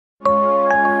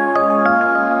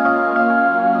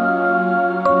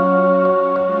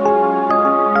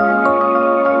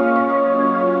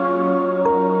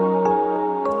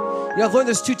You know, I've learned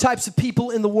there's two types of people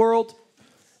in the world.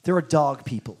 There are dog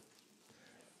people.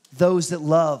 Those that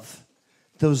love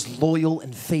those loyal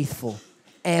and faithful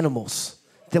animals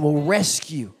that will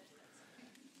rescue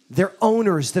their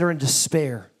owners that are in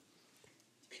despair.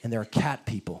 And there are cat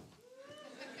people.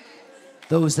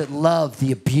 Those that love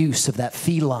the abuse of that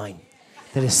feline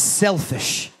that is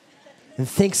selfish and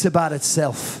thinks about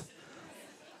itself.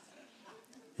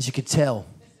 As you can tell,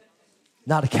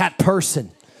 not a cat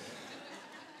person.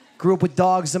 Grew up with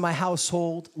dogs in my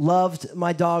household. Loved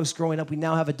my dogs growing up. We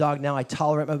now have a dog now.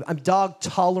 I'm dog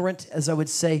tolerant, as I would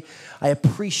say. I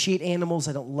appreciate animals.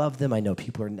 I don't love them. I know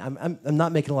people are. I'm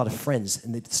not making a lot of friends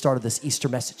in the start of this Easter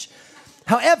message.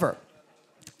 However,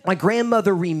 my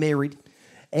grandmother remarried,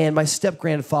 and my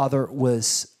step-grandfather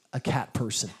was a cat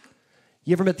person.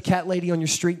 You ever met the cat lady on your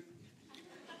street?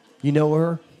 You know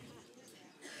her?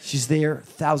 She's there,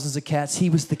 thousands of cats. He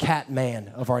was the cat man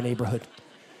of our neighborhood.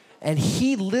 And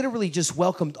he literally just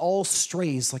welcomed all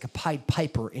strays like a Pied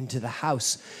Piper into the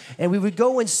house. And we would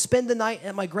go and spend the night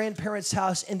at my grandparents'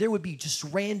 house, and there would be just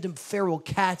random feral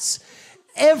cats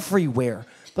everywhere.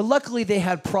 But luckily, they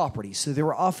had property, so they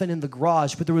were often in the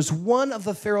garage. But there was one of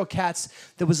the feral cats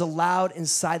that was allowed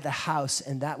inside the house,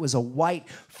 and that was a white,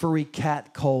 furry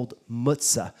cat called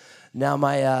Mutsa. Now,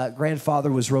 my grandfather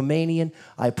was Romanian.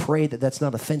 I pray that that's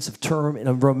not an offensive term in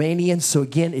Romanian. So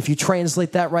again, if you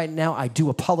translate that right now, I do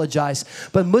apologize.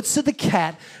 But Mutsa the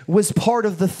cat was part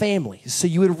of the family. So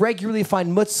you would regularly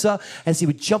find Mutsa as he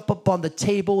would jump up on the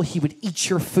table. He would eat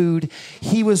your food.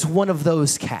 He was one of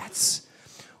those cats.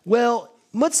 Well,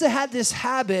 Mutsa had this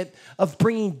habit of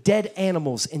bringing dead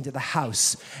animals into the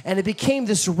house, and it became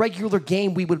this regular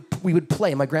game we would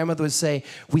play. My grandmother would say,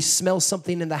 we smell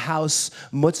something in the house.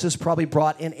 Mutsa's probably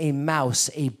brought in a mouse,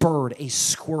 a bird, a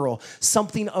squirrel,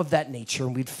 something of that nature,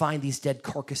 and we'd find these dead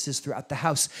carcasses throughout the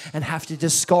house and have to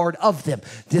discard of them.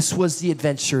 This was the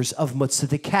adventures of Mutsa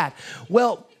the cat.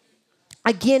 Well,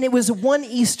 again, it was one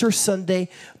Easter Sunday,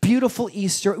 beautiful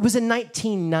Easter. It was a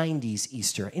 1990s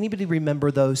Easter. Anybody remember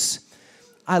those?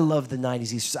 I love the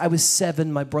 90s Easters. I was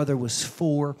 7. My brother was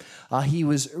 4. He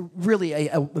was really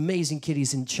an amazing kid.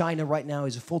 He's in China right now.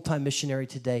 He's a full-time missionary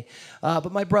today.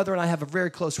 But my brother and I have a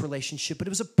very close relationship. But it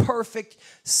was a perfect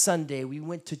Sunday. We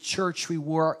went to church. We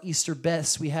wore our Easter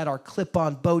best. We had our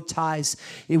clip-on bow ties.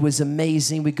 It was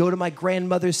amazing. We go to my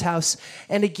grandmother's house.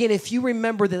 And again, if you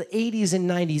remember the 80s and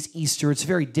 90s Easter, it's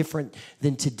very different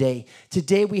than today.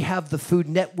 Today, we have the Food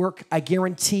Network. I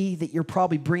guarantee that you're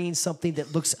probably bringing something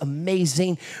that looks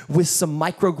amazing with some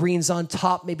microgreens on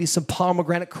top, maybe some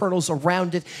pomegranate kernels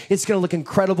around it. It's going to look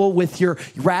incredible with your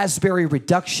raspberry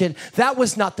reduction. That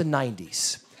was not the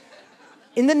 90s.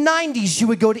 In the 90s, you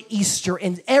would go to Easter,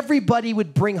 and everybody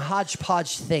would bring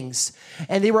hodgepodge things.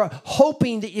 And they were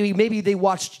hoping that maybe they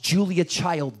watched Julia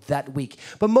Child that week.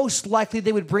 But most likely,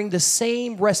 they would bring the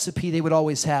same recipe they would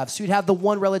always have. So you'd have the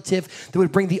one relative that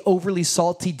would bring the overly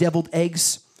salty deviled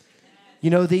eggs. You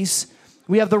know these?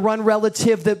 We have the one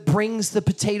relative that brings the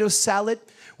potato salad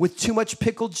with too much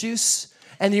pickle juice.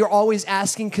 And you're always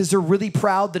asking because they're really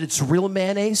proud that it's real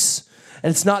mayonnaise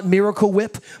and it's not Miracle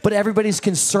Whip. But everybody's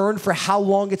concerned for how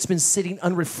long it's been sitting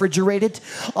unrefrigerated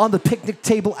on the picnic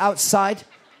table outside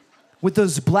with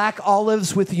those black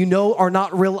olives with, are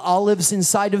not real olives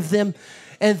inside of them.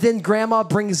 And then grandma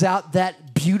brings out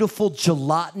that beautiful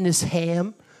gelatinous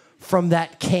ham from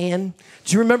that can.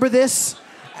 Do you remember this?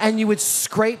 And you would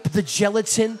scrape the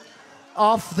gelatin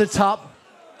off the top.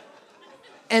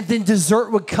 And then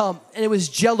dessert would come. And it was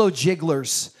Jell-O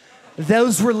Jigglers.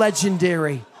 Those were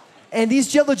legendary. And these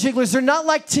Jell-O Jigglers are not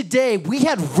like today. We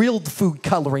had real food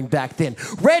coloring back then.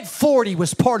 Red 40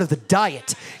 was part of the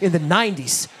diet in the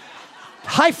 90s.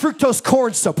 High fructose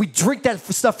corn syrup. We drink that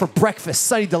stuff for breakfast.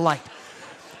 Sunny Delight.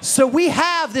 So we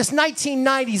have this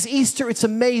 1990s Easter. It's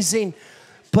amazing.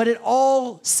 But it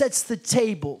all sets the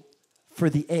table for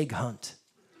the egg hunt.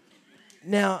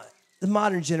 Now, the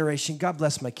modern generation, God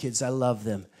bless my kids, I love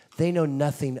them. They know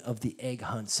nothing of the egg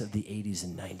hunts of the 80s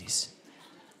and 90s.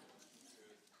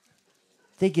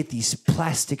 They get these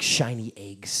plastic shiny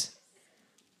eggs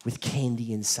with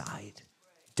candy inside,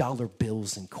 dollar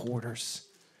bills and quarters.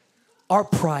 Our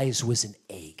prize was an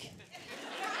egg.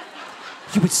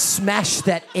 You would smash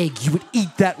that egg, you would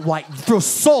eat that white, throw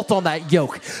salt on that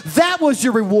yolk. That was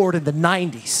your reward in the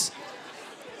 90s.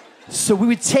 So we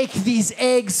would take these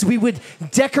eggs, we would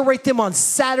decorate them on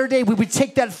Saturday, we would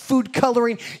take that food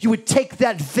coloring, you would take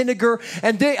that vinegar,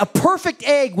 and a perfect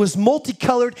egg was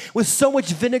multicolored with so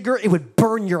much vinegar it would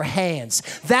burn your hands.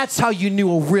 That's how you knew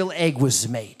a real egg was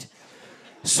made.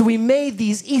 So we made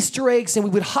these Easter eggs and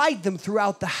we would hide them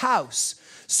throughout the house.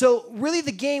 So really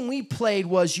the game we played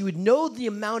was you would know the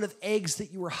amount of eggs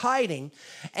that you were hiding,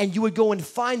 and you would go and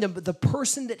find them, but the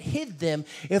person that hid them,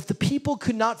 if the people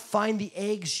could not find the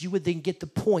eggs, you would then get the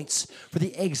points for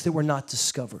the eggs that were not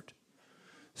discovered.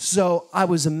 So I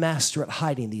was a master at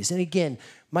hiding these. And again,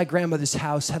 my grandmother's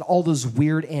house had all those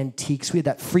weird antiques. We had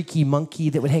that freaky monkey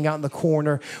that would hang out in the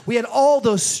corner. We had all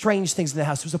those strange things in the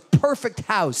house. It was a perfect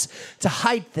house to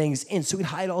hide things in. So we'd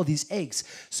hide all these eggs.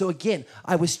 So again,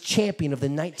 I was champion of the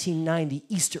 1990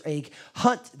 Easter egg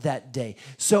hunt that day.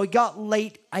 So it got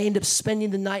late. I ended up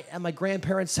spending the night at my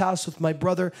grandparents' house with my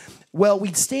brother. Well,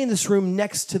 we'd stay in this room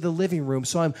next to the living room.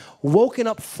 So I'm woken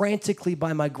up frantically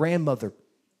by my grandmother.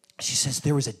 She says,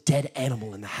 there was a dead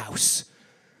animal in the house.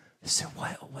 I said,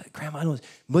 what, Grandma? I don't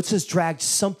know. Mutsa's dragged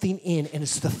something in, and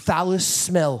it's the foulest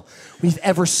smell we've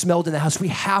ever smelled in the house. We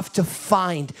have to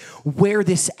find where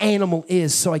this animal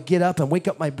is. So I get up and wake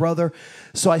up my brother.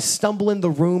 So I stumble in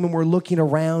the room, and we're looking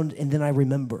around, and then I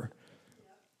remember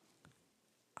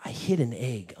I hid an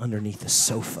egg underneath the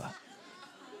sofa.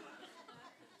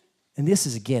 And this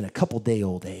is, again, a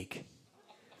couple-day-old egg.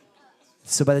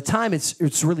 So by the time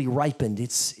it's really ripened,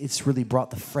 it's really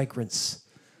brought the fragrance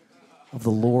of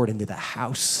the Lord into the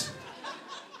house.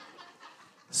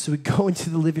 So we go into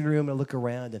the living room and I look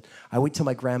around, and I wait till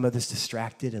my grandmother's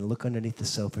distracted and look underneath the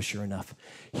sofa. Sure enough,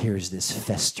 here's this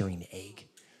festering egg.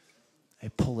 I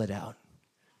pull it out,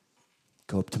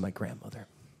 go up to my grandmother.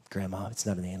 Grandma, it's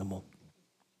not an animal.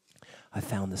 I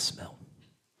found the smell.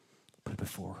 Put it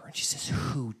before her, and she says,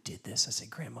 who did this? I said,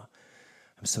 Grandma,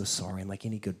 I'm so sorry. And like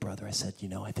any good brother, I said,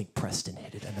 I think Preston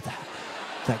hid it under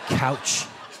that couch.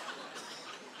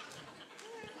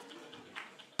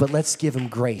 But let's give him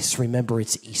grace. Remember,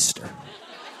 it's Easter.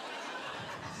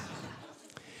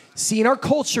 See, in our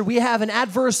culture, we have an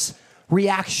adverse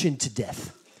reaction to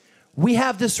death. We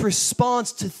have this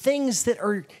response to things that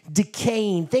are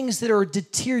decaying, things that are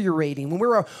deteriorating. When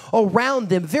we're around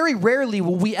them, very rarely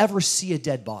will we ever see a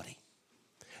dead body.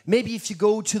 Maybe if you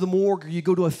go to the morgue or you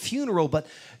go to a funeral, but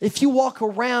if you walk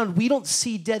around, we don't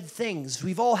see dead things.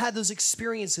 We've all had those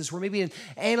experiences where maybe an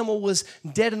animal was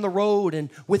dead in the road and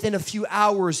within a few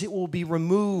hours it will be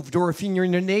removed. Or if you're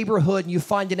in your neighborhood and you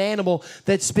find an animal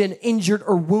that's been injured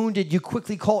or wounded, you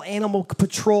quickly call animal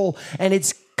patrol and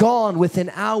it's gone within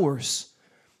hours.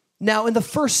 Now, in the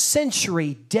first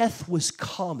century, death was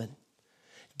common.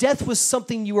 Death was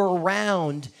something you were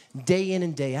around day in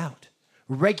and day out.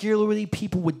 Regularly,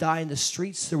 people would die in the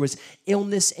streets. There was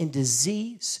illness and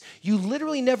disease. You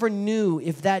literally never knew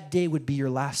if that day would be your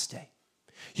last day.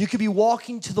 You could be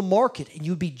walking to the market and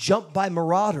you'd be jumped by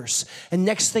marauders. And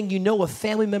next thing you know, a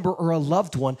family member or a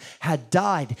loved one had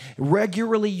died.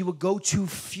 Regularly, you would go to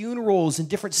funerals and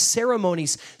different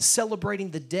ceremonies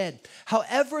celebrating the dead.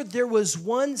 However, there was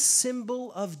one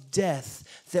symbol of death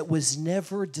that was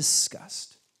never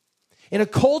discussed. In a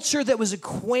culture that was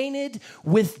acquainted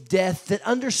with death, that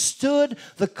understood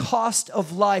the cost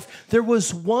of life, there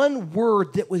was one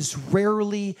word that was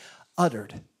rarely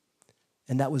uttered,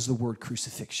 and that was the word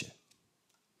crucifixion.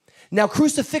 Now,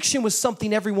 crucifixion was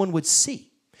something everyone would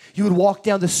see. You would walk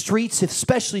down the streets,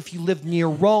 especially if you lived near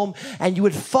Rome, and you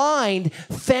would find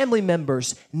family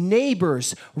members,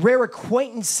 neighbors, rare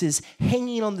acquaintances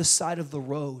hanging on the side of the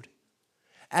road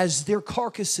as their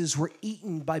carcasses were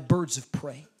eaten by birds of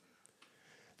prey.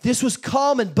 This was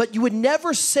common, but you would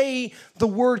never say the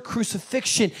word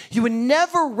crucifixion. You would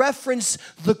never reference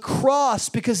the cross,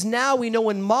 because now we know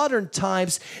in modern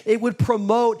times it would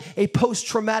promote a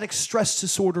post-traumatic stress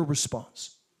disorder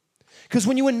response. Because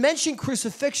when you would mention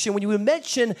crucifixion, when you would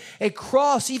mention a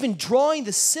cross, even drawing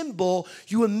the symbol,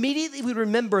 you immediately would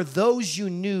remember those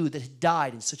you knew that had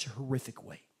died in such a horrific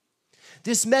way.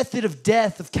 This method of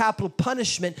death, of capital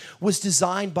punishment, was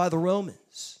designed by the Romans.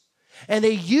 And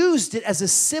they used it as a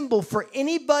symbol for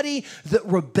anybody that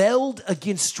rebelled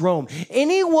against Rome.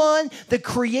 Anyone that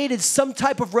created some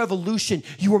type of revolution,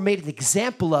 you were made an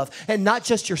example of. And not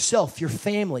just yourself, your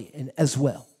family as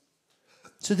well.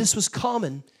 So this was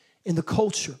common in the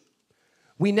culture.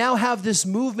 We now have this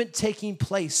movement taking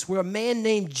place where a man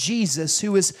named Jesus,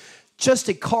 who is just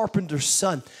a carpenter's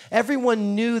son.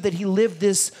 Everyone knew that he lived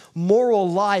this moral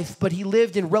life, but he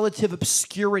lived in relative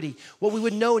obscurity. What we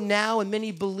would know now, and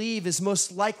many believe, is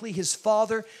most likely his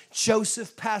father,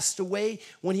 Joseph, passed away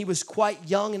when he was quite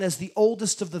young, and as the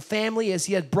oldest of the family, as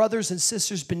he had brothers and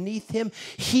sisters beneath him,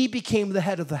 he became the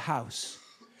head of the house,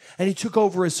 and he took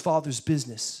over his father's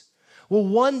business. Well,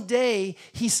 one day,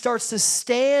 he starts to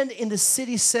stand in the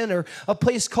city center, a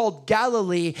place called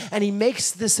Galilee, and he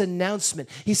makes this announcement.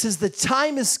 He says, the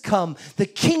time has come. The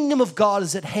kingdom of God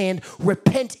is at hand.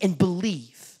 Repent and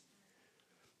believe.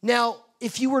 Now,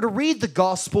 if you were to read the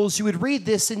Gospels, you would read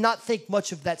this and not think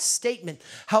much of that statement.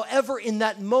 However, in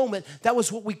that moment, that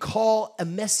was what we call a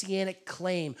messianic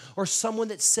claim, or someone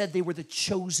that said they were the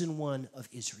chosen one of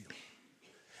Israel.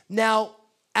 Now,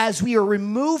 as we are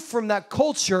removed from that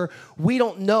culture, we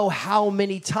don't know how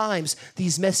many times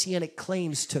these messianic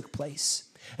claims took place.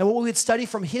 And what we would study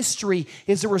from history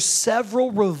is there were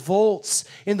several revolts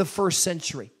in the first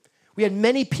century. We had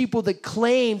many people that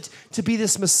claimed to be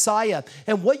this Messiah.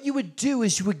 And what you would do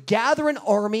is you would gather an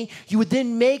army. You would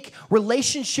then make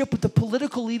relationship with the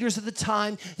political leaders of the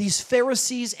time, these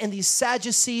Pharisees and these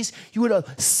Sadducees. You would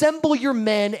assemble your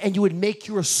men and you would make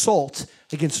your assault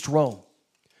against Rome.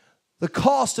 The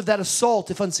cost of that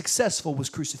assault, if unsuccessful, was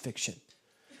crucifixion.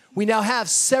 We now have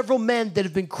several men that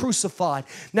have been crucified.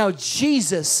 Now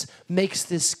Jesus makes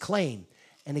this claim,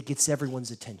 and it gets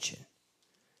everyone's attention.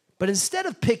 But instead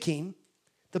of picking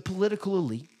the political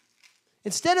elite,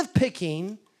 instead of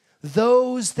picking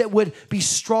those that would be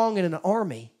strong in an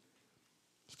army,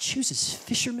 he chooses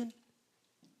fishermen,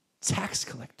 tax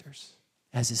collectors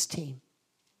as his team.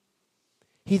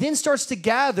 He then starts to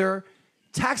gather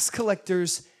tax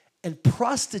collectors and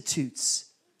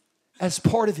prostitutes as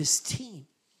part of his team.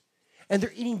 And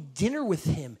they're eating dinner with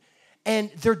him. And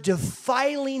they're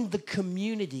defiling the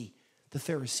community, the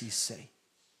Pharisees say.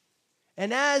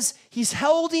 And as he's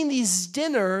holding these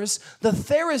dinners, the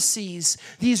Pharisees,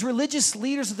 these religious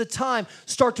leaders of the time,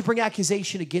 start to bring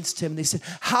accusation against him. They said,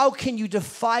 how can you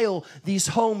defile these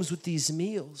homes with these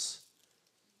meals?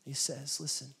 He says,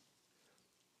 listen,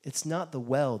 it's not the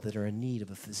well that are in need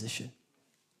of a physician.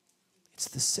 It's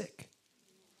the sick.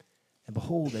 And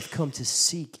behold, I've come to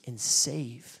seek and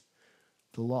save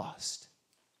the lost.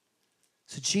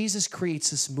 So Jesus creates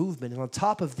this movement. And on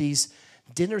top of these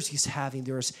dinners he's having,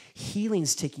 there's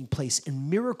healings taking place and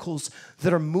miracles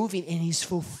that are moving. And he's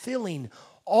fulfilling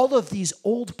all of these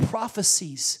old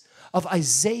prophecies of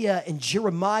Isaiah and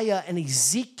Jeremiah and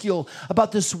Ezekiel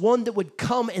about this one that would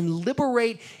come and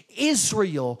liberate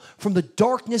Israel from the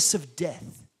darkness of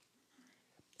death.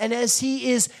 And as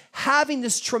he is having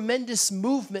this tremendous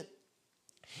movement,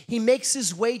 he makes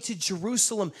his way to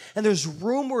Jerusalem, and there's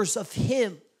rumors of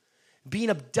him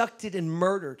being abducted and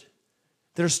murdered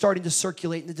that are starting to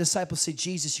circulate. And the disciples say,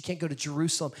 Jesus, you can't go to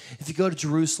Jerusalem. If you go to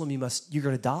Jerusalem, you're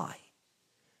going to die.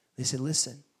 They said,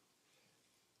 listen,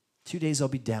 2 days I'll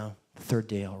be down, the third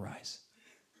day I'll rise.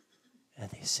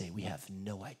 And they say, we have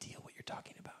no idea what you're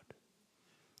talking about.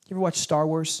 You ever watch Star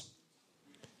Wars?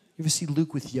 You ever see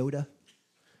Luke with Yoda?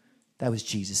 That was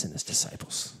Jesus and his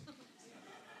disciples.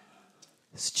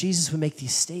 So Jesus would make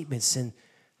these statements, and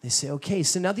they say, okay,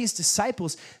 so now these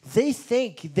disciples, they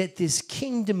think that this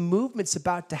kingdom movement's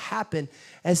about to happen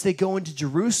as they go into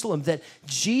Jerusalem, that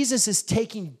Jesus is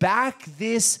taking back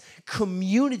this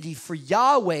community for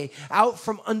Yahweh out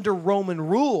from under Roman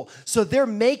rule. So they're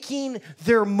making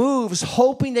their moves,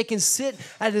 hoping they can sit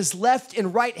at his left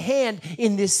and right hand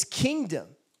in this kingdom.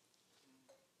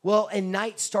 Well, a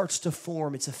night starts to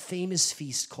form. It's a famous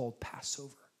feast called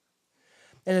Passover.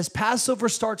 And as Passover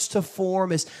starts to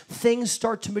form, as things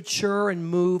start to mature and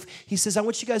move, he says, I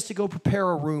want you guys to go prepare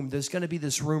a room. There's going to be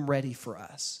this room ready for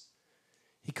us.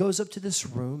 He goes up to this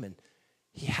room and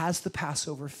he has the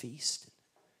Passover feast.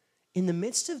 In the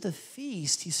midst of the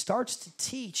feast, he starts to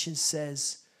teach and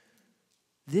says,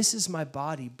 this is my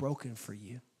body broken for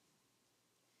you.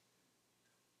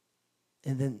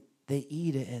 And then they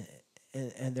eat it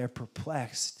and they're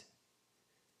perplexed.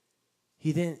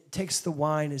 He then takes the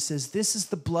wine and says, this is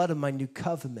the blood of my new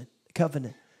covenant.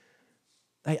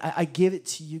 I give it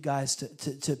to you guys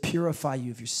to purify you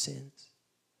of your sins.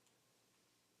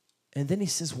 And then he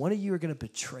says, one of you are going to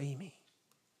betray me.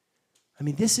 I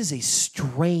mean, this is a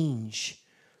strange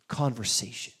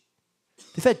conversation.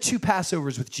 They've had 2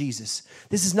 Passovers with Jesus.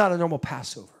 This is not a normal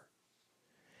Passover.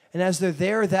 And as they're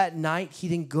there that night, he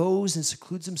then goes and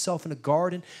secludes himself in a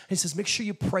garden. And he says, make sure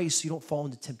you pray so you don't fall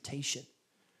into temptation.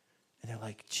 And they're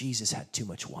like, Jesus had too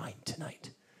much wine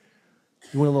tonight.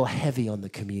 You went a little heavy on the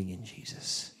communion,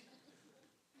 Jesus.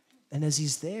 And as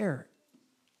he's there,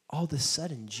 all of a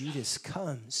sudden, Judas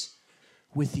comes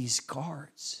with these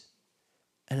guards.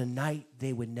 And a night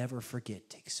they would never forget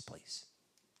takes place.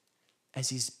 As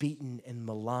he's beaten and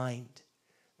maligned,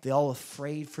 they're all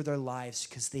afraid for their lives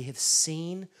because they have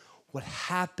seen what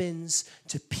happens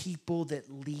to people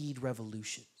that lead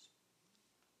revolutions.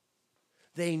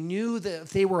 They knew that if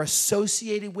they were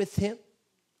associated with him,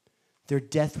 their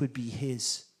death would be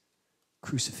his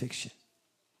crucifixion.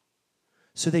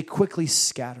 So they quickly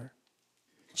scatter.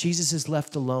 Jesus is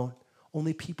left alone.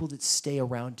 Only people that stay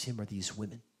around him are these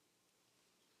women.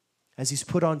 As he's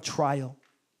put on trial,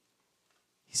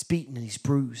 he's beaten and he's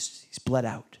bruised, he's bled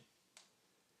out.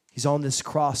 He's on this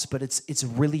cross, but it's a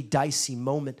really dicey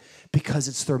moment because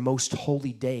it's their most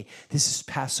holy day. This is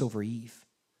Passover Eve.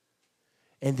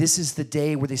 And this is the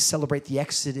day where they celebrate the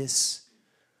Exodus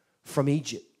from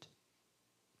Egypt.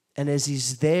 And as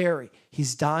he's there,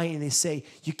 he's dying, and they say,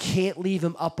 you can't leave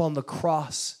him up on the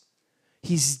cross.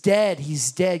 He's dead,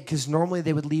 because normally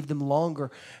they would leave them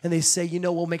longer. And they say,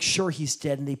 we'll make sure he's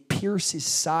dead. And they pierce his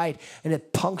side, and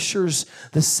it punctures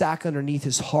the sack underneath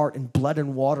his heart, and blood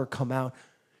and water come out,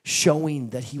 showing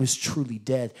that he was truly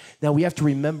dead. Now, we have to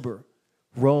remember,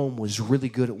 Rome was really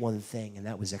good at one thing, and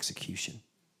that was execution.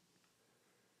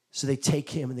 So they take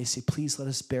him and they say, please let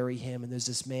us bury him. And there's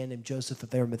this man named Joseph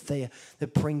of Arimathea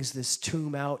that brings this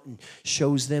tomb out and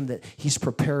shows them that he's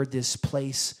prepared this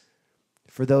place.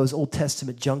 For those Old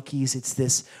Testament junkies, it's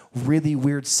this really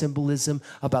weird symbolism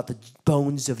about the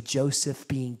bones of Joseph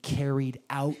being carried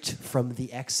out from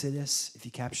the Exodus, if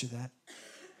you capture that.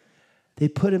 They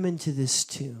put him into this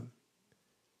tomb,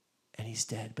 and he's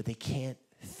dead, but they can't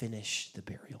finish the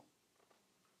burial.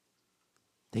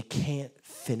 They can't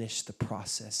finish the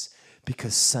process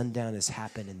because sundown has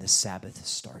happened and the Sabbath has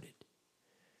started.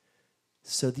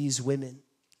 So these women,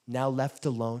 now left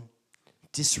alone,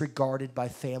 disregarded by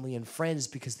family and friends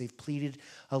because they've pleaded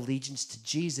allegiance to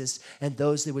Jesus, and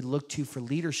those they would look to for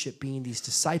leadership, being these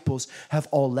disciples, have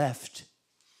all left.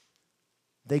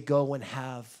 They go and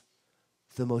have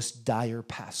the most dire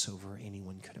Passover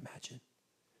anyone could imagine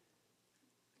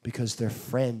because their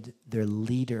friend, their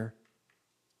leader,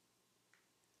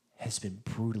 has been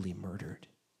brutally murdered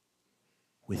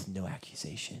with no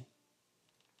accusation.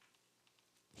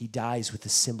 He dies with a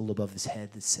symbol above his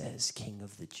head that says, King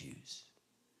of the Jews.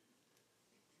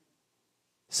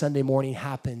 Sunday morning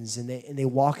happens, and they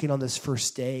walk in on this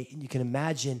first day, and you can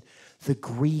imagine the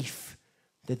grief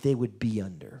that they would be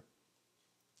under.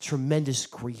 Tremendous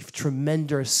grief,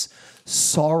 tremendous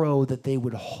sorrow that they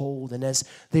would hold. And as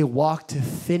they walk to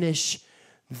finish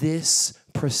this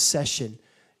procession,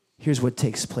 here's what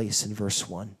takes place in verse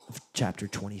 1 of chapter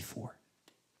 24.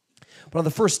 But on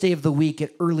the first day of the week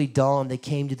at early dawn, they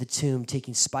came to the tomb,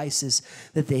 taking spices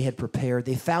that they had prepared.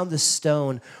 They found the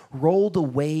stone rolled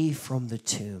away from the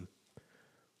tomb.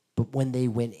 But when they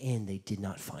went in, they did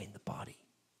not find the body.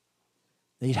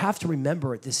 Now, you'd have to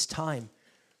remember at this time,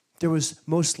 there was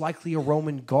most likely a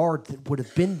Roman guard that would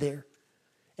have been there.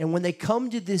 And when they come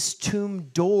to this tomb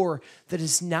door that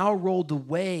is now rolled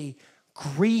away,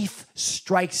 grief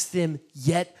strikes them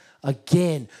yet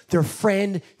again. Their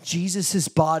friend, Jesus'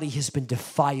 body has been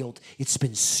defiled. It's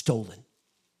been stolen.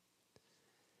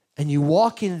 And you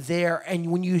walk in there,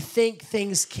 and when you think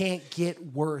things can't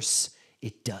get worse,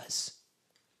 it does.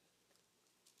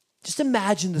 Just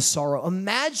imagine the sorrow.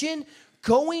 Imagine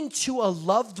going to a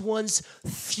loved one's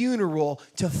funeral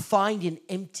to find an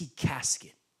empty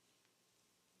casket.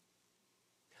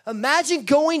 Imagine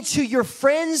going to your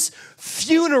friend's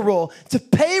funeral to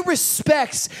pay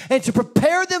respects and to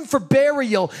prepare them for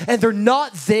burial, and they're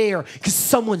not there because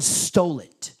someone stole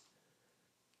it.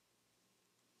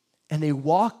 And they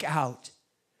walk out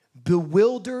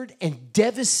bewildered and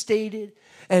devastated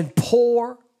and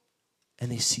poor,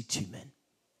 and they see two men.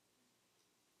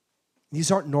 These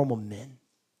aren't normal men.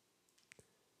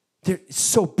 They're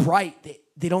so bright,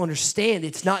 they don't understand.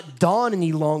 It's not dawn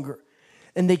any longer.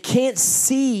 And they can't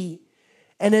see.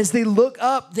 And as they look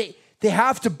up, they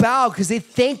have to bow because they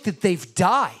think that they've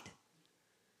died.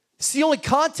 It's the only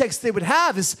context they would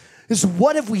have is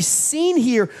what have we seen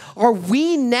here? Are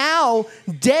we now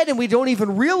dead and we don't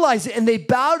even realize it? And they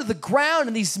bow to the ground,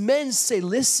 and these men say,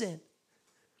 listen,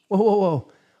 whoa,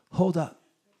 hold up.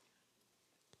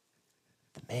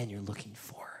 The man you're looking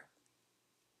for,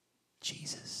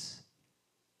 Jesus,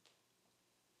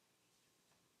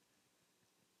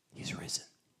 he's risen.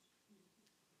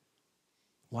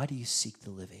 Why do you seek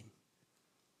the living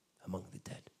among the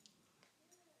dead?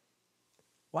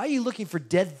 Why are you looking for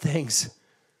dead things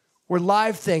where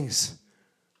live things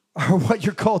are what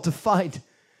you're called to find?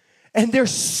 And they're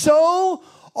so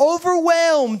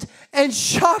overwhelmed and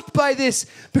shocked by this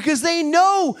because they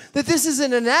know that this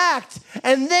isn't an act,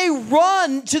 and they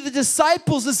run to the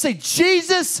disciples and say,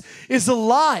 Jesus is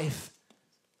alive.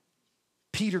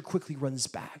 Peter quickly runs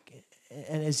back,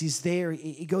 and as he's there,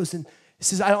 he goes and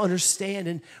says, I don't understand.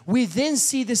 And we then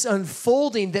see this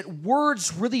unfolding that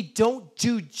words really don't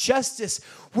do justice,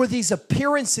 where these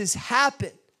appearances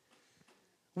happen,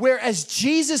 where as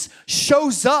Jesus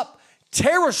shows up,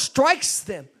 terror strikes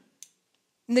them.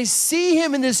 And they see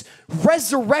him in this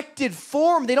resurrected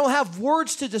form. They don't have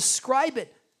words to describe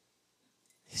it.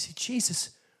 They say, Jesus,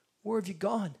 where have you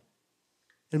gone?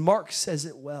 And Mark says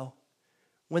it well.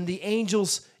 When the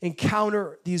angels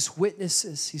encounter these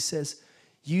witnesses, he says,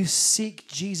 You seek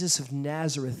Jesus of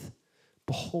Nazareth.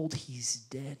 Behold, he's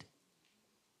dead.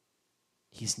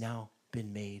 He's now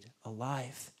been made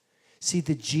alive. See,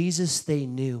 the Jesus they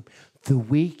knew, the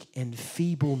weak and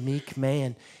feeble, meek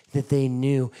man that they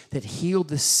knew, that healed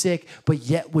the sick, but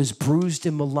yet was bruised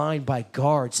and maligned by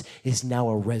guards, is now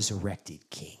a resurrected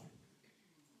king.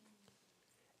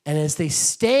 And as they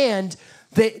stand,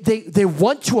 they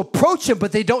want to approach him,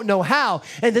 but they don't know how.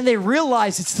 And then they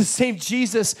realize it's the same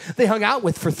Jesus they hung out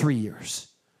with for 3 years.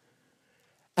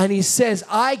 And he says,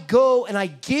 I go and I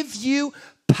give you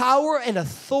power and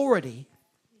authority.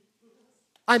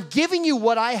 I'm giving you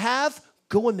what I have.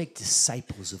 Go and make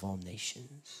disciples of all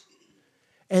nations.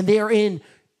 And they are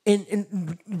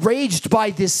enraged by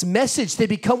this message. They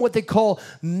become what they call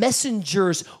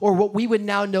messengers, or what we would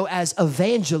now know as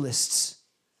evangelists.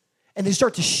 And they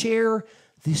start to share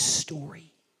this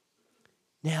story.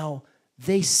 Now,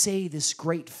 they say this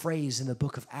great phrase in the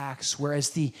book of Acts,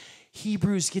 whereas the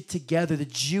Hebrews get together, the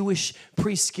Jewish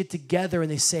priests get together,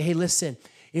 and they say, hey, listen,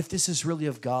 if this is really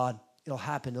of God, it'll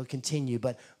happen, it'll continue,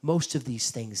 but most of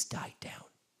these things died down.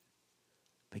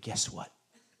 But guess what?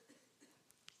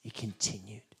 It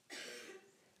continued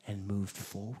and moved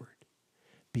forward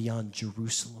beyond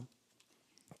Jerusalem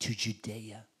to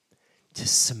Judea, to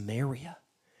Samaria.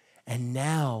 And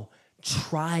now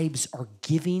tribes are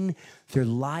giving their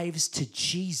lives to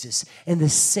Jesus. And the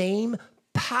same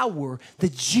power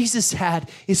that Jesus had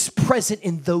is present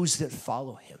in those that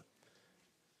follow him.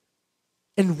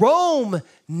 And Rome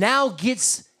now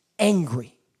gets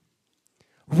angry.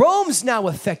 Rome's now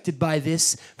affected by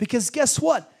this because guess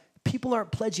what? People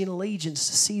aren't pledging allegiance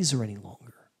to Caesar any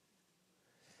longer.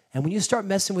 And when you start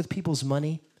messing with people's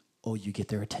money, oh, you get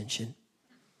their attention.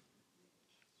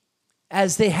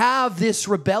 As they have this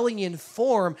rebellion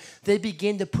form, they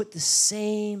begin to put the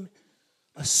same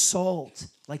assault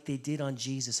like they did on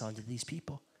Jesus onto these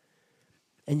people.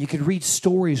 And you could read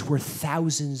stories where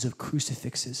thousands of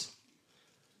crucifixes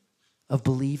of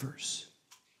believers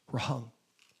were hung.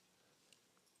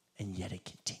 And yet it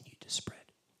continued to spread.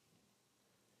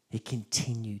 It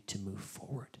continued to move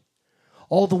forward.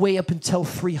 All the way up until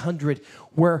 300,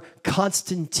 where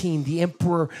Constantine, the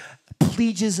emperor,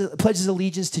 pledges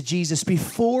allegiance to Jesus.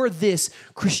 Before this,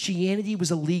 Christianity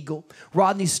was illegal.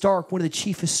 Rodney Stark, one of the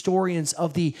chief historians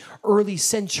of the early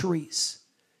centuries,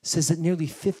 says that nearly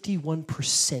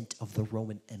 51% of the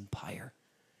Roman Empire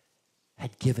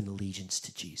had given allegiance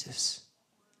to Jesus.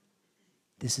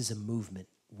 This is a movement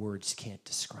words can't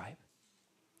describe.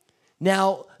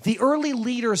 Now, the early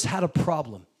leaders had a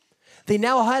problem. They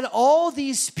now had all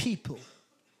these people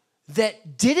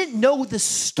that didn't know the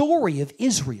story of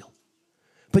Israel.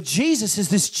 But Jesus is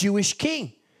this Jewish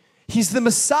king. He's the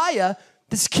Messiah,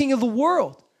 this king of the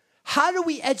world. How do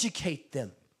we educate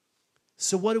them?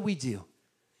 So what do?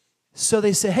 So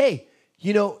they say, hey,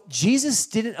 Jesus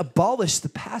didn't abolish the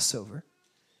Passover.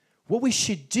 What we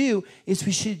should do is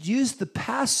we should use the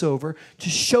Passover to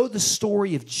show the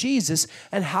story of Jesus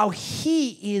and how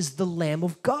he is the Lamb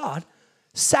of God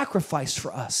sacrificed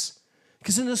for us.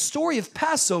 Because in the story of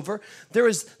Passover, there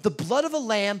is the blood of a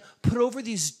lamb put over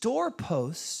these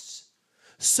doorposts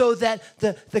so that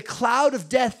the cloud of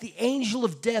death, the angel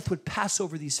of death, would pass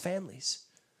over these families.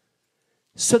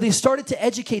 So they started to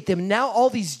educate them. Now all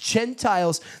these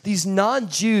Gentiles, these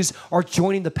non-Jews, are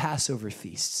joining the Passover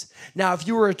feasts. Now, if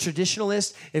you were a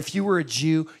traditionalist, if you were a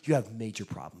Jew, you have major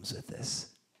problems with this.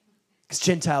 Because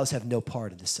Gentiles have no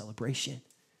part in this celebration.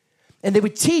 And they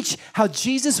would teach how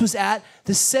Jesus was at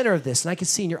the center of this. And I can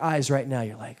see in your eyes right now,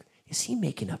 you're like, is he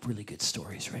making up really good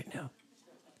stories right now?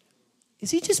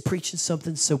 Is he just preaching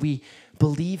something so we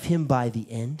believe him by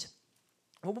the end?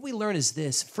 Well, what we learn is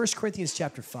this. 1 Corinthians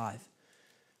chapter 5.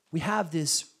 We have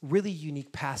this really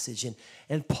unique passage.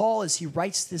 And Paul, as he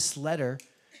writes this letter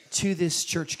to this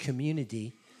church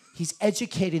community, he's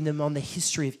educating them on the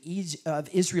history of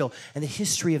Israel and the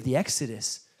history of the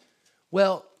Exodus.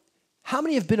 Well, how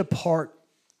many have been a part,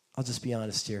 I'll just be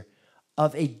honest here,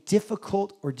 of a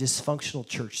difficult or dysfunctional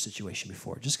church situation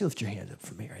before? Just lift your hand up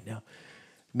for me right now.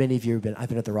 Many of you have been, I've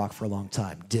been at the Rock for a long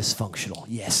time. Dysfunctional,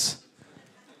 yes.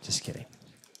 Just kidding.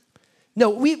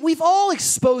 No, we've all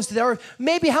exposed it. Or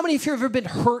maybe how many of you have ever been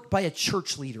hurt by a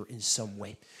church leader in some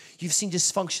way? You've seen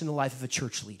dysfunction in the life of a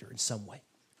church leader in some way.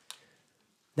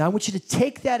 Now I want you to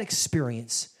take that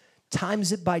experience,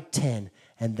 times it by 10,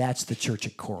 and that's the church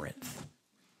at Corinth.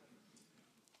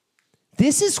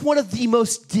 This is one of the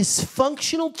most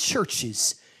dysfunctional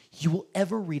churches you will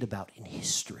ever read about in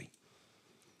history.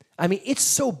 I mean, it's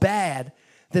so bad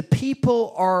that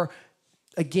people are,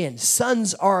 again,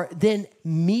 sons are then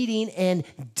meeting and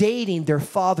dating their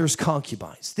father's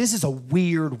concubines. This is a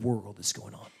weird world that's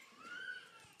going on.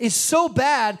 It's so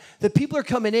bad that people are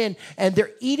coming in and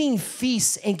they're eating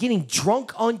feasts and getting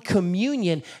drunk on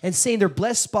communion and saying they're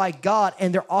blessed by God,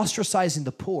 and they're ostracizing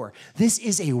the poor. This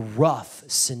is a rough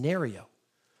scenario.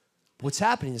 What's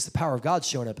happening is the power of God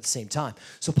showing up at the same time.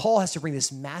 So Paul has to bring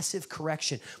this massive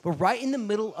correction. But right in the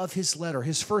middle of his letter,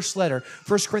 his first letter,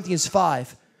 1 Corinthians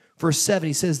 5, verse 7,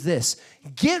 he says this: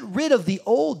 get rid of the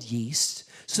old yeast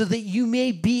so that you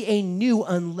may be a new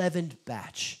unleavened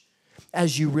batch,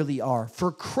 as you really are.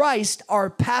 For Christ, our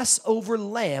Passover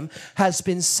lamb, has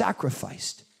been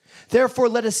sacrificed. Therefore,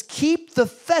 let us keep the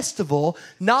festival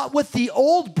not with the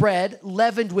old bread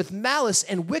leavened with malice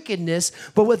and wickedness,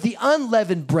 but with the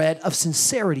unleavened bread of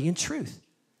sincerity and truth.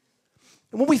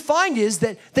 And what we find is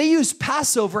that they use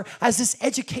Passover as this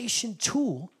education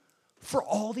tool for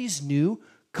all these new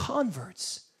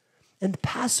converts. And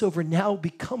Passover now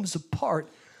becomes a part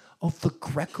of the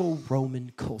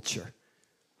Greco-Roman culture.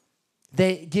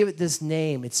 They give it this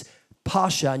name. It's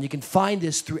Pascha, and you can find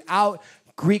this throughout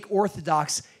Greek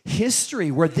Orthodox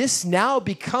history, where this now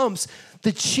becomes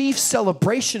the chief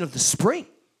celebration of the spring.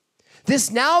 This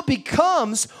now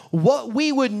becomes what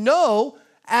we would know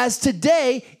as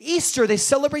today Easter. They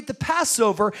celebrate the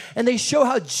Passover, and they show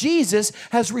how Jesus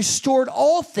has restored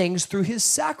all things through his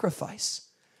sacrifice.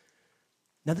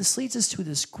 Now, this leads us to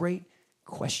this great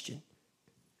question.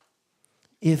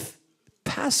 If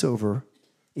Passover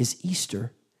is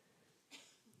Easter,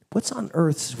 what's on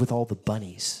earth with all the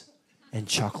bunnies and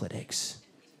chocolate eggs?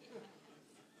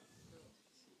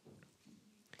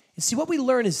 And see, what we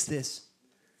learn is this,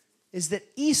 is that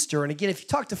Easter, and again, if you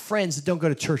talk to friends that don't go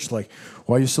to church, like,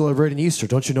 why are you celebrating Easter?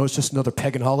 Don't you know it's just another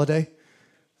pagan holiday?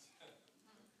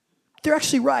 They're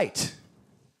actually right.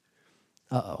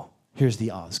 Uh-oh, here's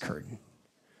the Oz curtain.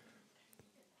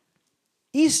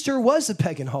 Easter was a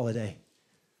pagan holiday.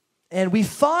 And we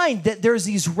find that there's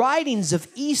these writings of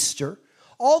Easter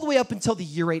all the way up until the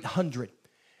year 800.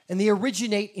 And they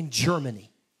originate in Germany.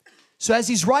 So as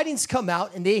these writings come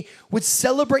out and they would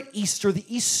celebrate Easter, the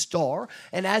Easter,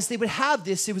 and as they would have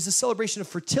this, it was a celebration of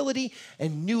fertility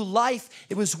and new life.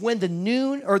 It was when the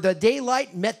noon or the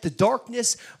daylight met the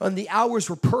darkness and the hours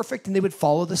were perfect, and they would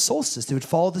follow the solstice. They would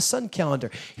follow the sun calendar.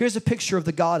 Here's a picture of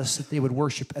the goddess that they would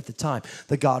worship at the time,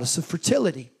 the goddess of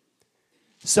fertility.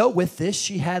 So with this,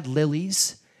 she had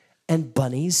lilies and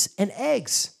bunnies and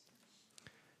eggs.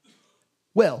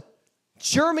 Well,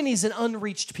 Germany's an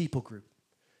unreached people group.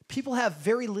 People have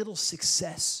very little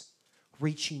success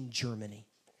reaching Germany.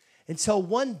 Until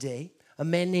one day, a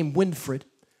man named Winfried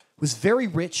was very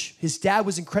rich. His dad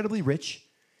was incredibly rich.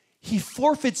 He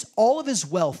forfeits all of his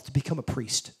wealth to become a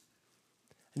priest.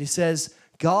 And he says,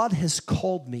 God has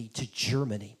called me to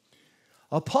Germany.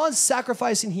 Upon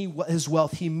sacrificing his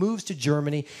wealth, he moves to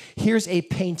Germany. Here's a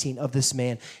painting of this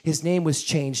man. His name was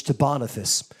changed to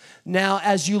Boniface. Now,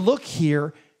 as you look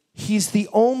here, he's the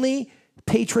only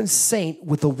patron saint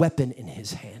with a weapon in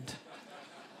his hand.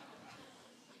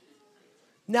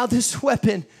 Now, this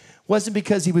weapon wasn't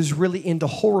because he was really into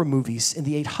horror movies in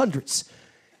the 800s.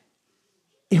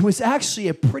 It was actually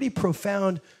a pretty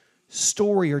profound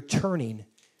story or turning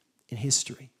in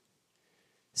history.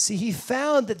 See, he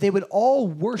found that they would all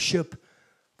worship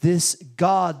this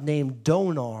god named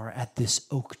Donar at this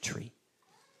oak tree.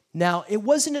 Now, it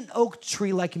wasn't an oak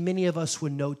tree like many of us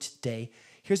would know today.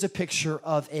 Here's a picture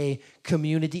of a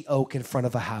community oak in front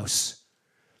of a house.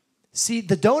 See,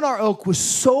 the Donar oak was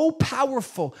so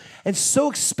powerful and so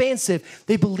expansive,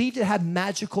 they believed it had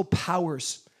magical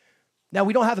powers. Now,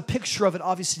 we don't have a picture of it,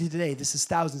 obviously, today. This is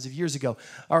thousands of years ago,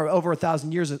 or over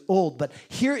 1,000 years old. But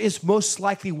here is most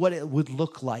likely what it would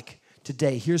look like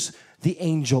today. Here's the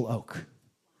angel oak.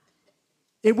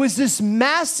 It was this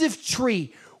massive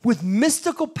tree with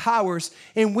mystical powers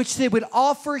in which they would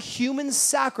offer human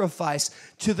sacrifice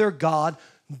to their god,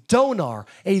 Donar,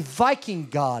 a Viking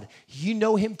god. You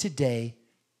know him today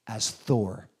as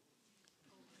Thor.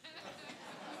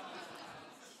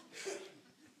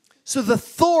 So the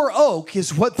Thor oak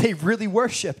is what they really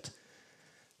worshipped.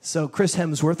 So Chris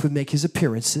Hemsworth would make his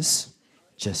appearances.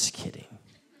 Just kidding.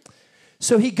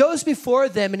 So he goes before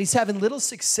them and he's having little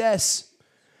success.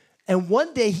 And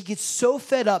one day he gets so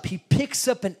fed up, he picks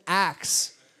up an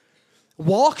axe,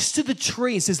 walks to the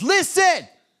tree and says, listen,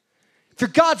 if your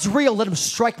God's real, let him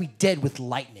strike me dead with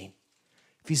lightning.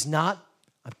 If he's not,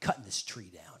 I'm cutting this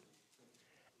tree down.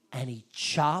 And he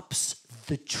chops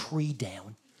the tree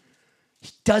down. He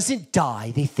doesn't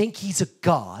die. They think he's a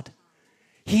god.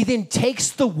 He then takes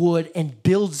the wood and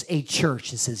builds a church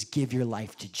and says, give your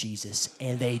life to Jesus.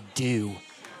 And they do.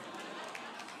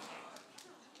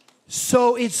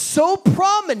 So it's so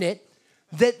prominent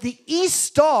that the East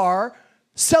Star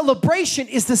celebration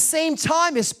is the same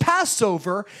time as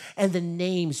Passover, and the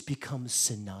names become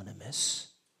synonymous.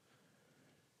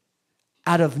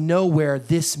 Out of nowhere,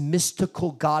 this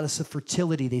mystical goddess of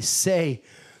fertility, they say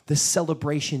the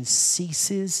celebration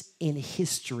ceases in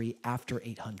history after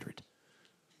 800.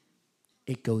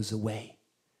 It goes away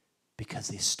because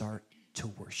they start to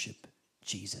worship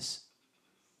Jesus.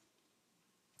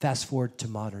 Fast forward to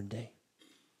modern day.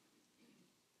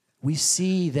 We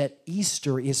see that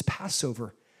Easter is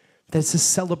Passover. That it's a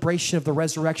celebration of the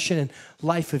resurrection and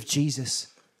life of Jesus.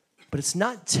 But it's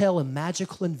not till a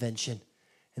magical invention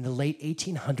in the late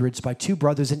 1800s by two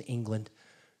brothers in England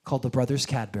called the Brothers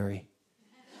Cadbury.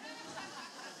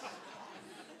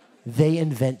 They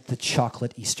invent the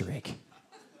chocolate Easter egg.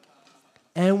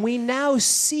 And we now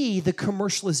see the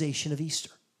commercialization of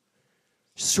Easter.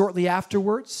 Shortly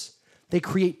afterwards, they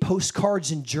create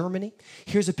postcards in Germany.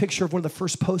 Here's a picture of one of the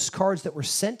first postcards that were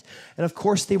sent. And of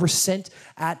course, they were sent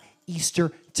at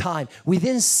Easter time. We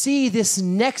then see this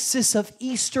nexus of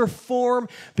Easter form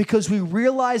because we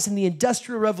realize in the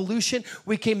Industrial Revolution,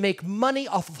 we can make money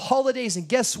off of holidays. And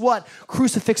guess what?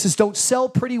 Crucifixes don't sell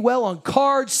pretty well on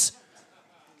cards.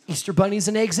 Easter bunnies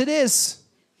and eggs it is.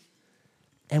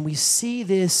 And we see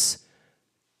this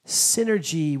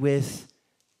synergy with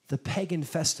the pagan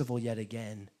festival yet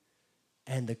again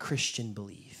and the Christian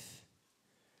belief.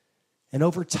 And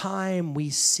over time, we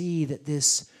see that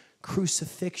this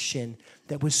crucifixion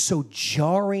that was so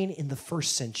jarring in the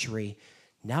first century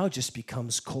now just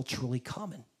becomes culturally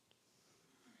common.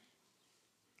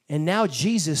 And now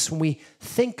Jesus, when we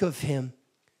think of him,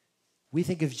 we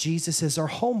think of Jesus as our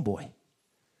homeboy,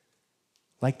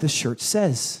 like the shirt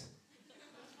says.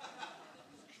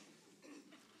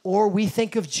 Or we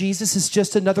think of Jesus as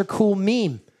just another cool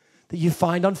meme that you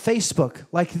find on Facebook,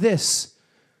 like this.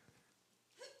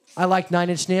 I liked 9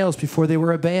 Inch Nails before they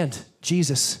were a band.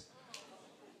 Jesus.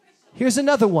 Here's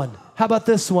another one. How about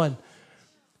this one?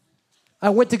 I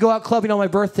went to go out clubbing on my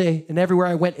birthday, and everywhere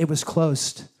I went, it was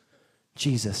closed.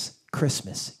 Jesus.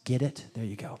 Christmas. Get it? There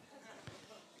you go.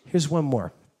 Here's one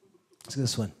more. Let's do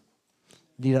this one.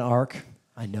 Need an ark?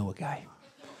 I know a guy.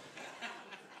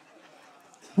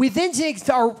 We then take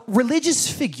our religious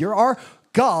figure, our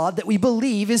God that we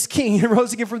believe is king and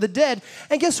rose again from the dead.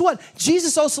 And guess what?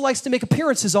 Jesus also likes to make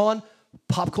appearances on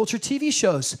pop culture TV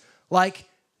shows like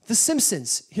The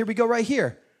Simpsons. Here we go right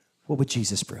here. What would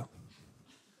Jesus brew?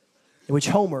 In which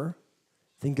Homer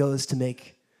then goes to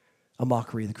make a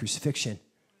mockery of the crucifixion.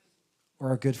 Or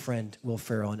our good friend Will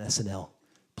Ferrell on SNL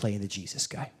playing the Jesus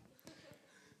guy.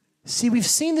 See, we've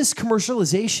seen this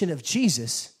commercialization of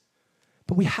Jesus,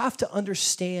 but we have to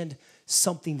understand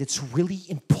something that's really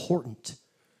important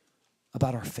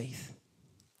about our faith.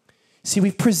 See,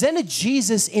 we've presented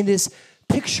Jesus in this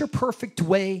picture-perfect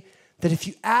way that if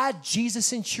you add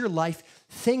Jesus into your life,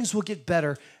 things will get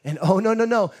better. And oh,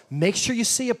 no. Make sure you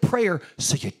say a prayer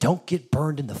so you don't get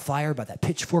burned in the fire by that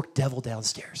pitchfork devil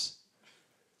downstairs.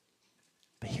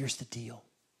 But here's the deal.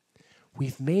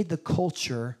 We've made the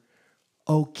culture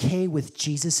okay with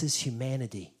Jesus'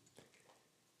 humanity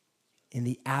in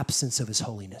the absence of his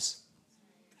holiness.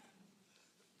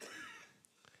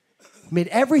 Made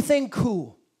everything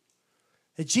cool.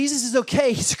 That Jesus is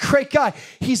okay. He's a great guy.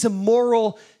 He's a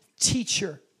moral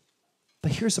teacher.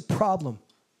 But here's a problem.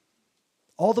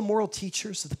 All the moral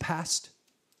teachers of the past,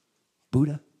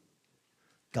 Buddha,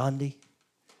 Gandhi,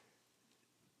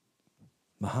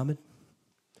 Muhammad,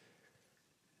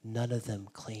 none of them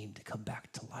claimed to come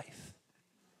back to life.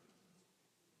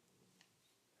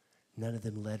 None of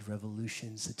them led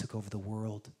revolutions that took over the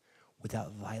world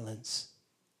without violence.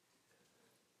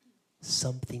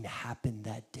 Something happened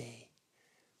that day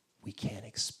we can't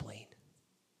explain.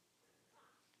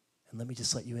 And let me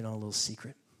just let you in on a little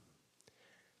secret.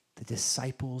 The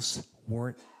disciples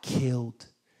weren't killed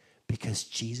because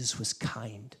Jesus was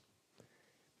kind.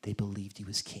 They believed he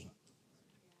was king.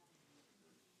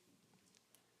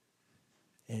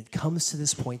 And it comes to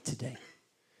this point today.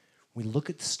 We look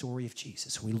at the story of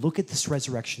Jesus. We look at this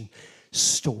resurrection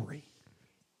story.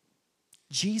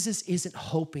 Jesus isn't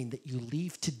hoping that you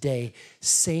leave today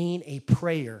saying a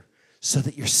prayer so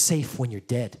that you're safe when you're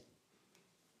dead.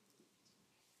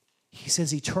 He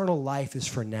says eternal life is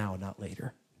for now, not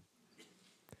later.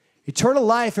 Eternal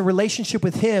life in relationship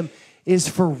with him is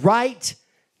for right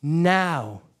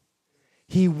now.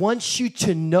 He wants you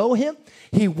to know him.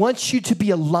 He wants you to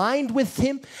be aligned with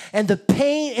him. And the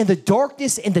pain and the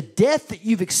darkness and the death that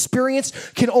you've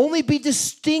experienced can only be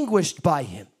distinguished by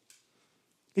him.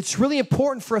 It's really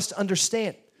important for us to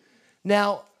understand.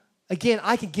 Now, again,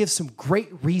 I can give some great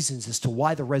reasons as to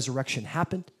why the resurrection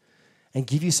happened and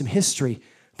give you some history,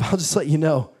 but I'll just let you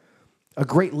know, A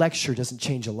great lecture doesn't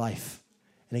change a life.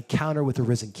 An encounter with the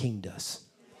risen King does.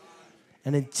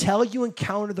 And until you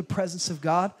encounter the presence of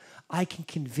God, I can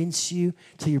convince you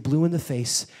till you're blue in the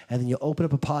face, and then you'll open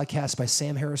up a podcast by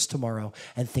Sam Harris tomorrow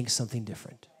and think something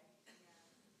different.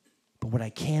 But what I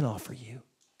can offer you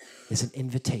is an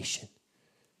invitation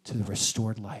to the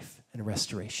restored life and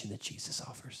restoration that Jesus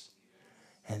offers.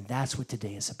 And that's what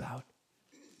today is about.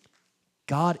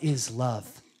 God is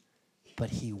love, but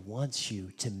he wants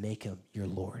you to make him your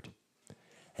Lord.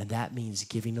 And that means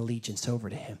giving allegiance over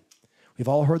to him. We've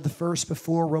all heard the verse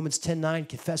before, Romans 10:9,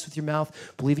 confess with your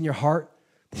mouth, believe in your heart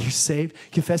that you're saved,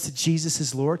 confess that Jesus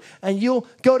is Lord, and you'll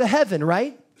go to heaven,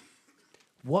 right?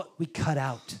 What we cut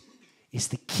out is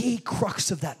the key crux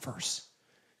of that verse,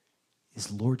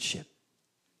 is lordship.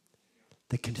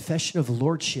 The confession of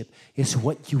lordship is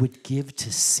what you would give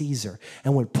to Caesar.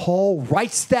 And when Paul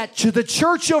writes that to the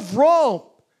church of Rome,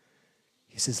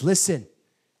 he says, listen,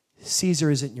 Caesar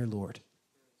isn't your Lord.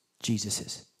 Jesus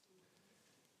is.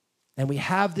 And we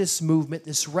have this movement,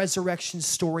 this resurrection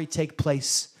story take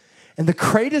place. And the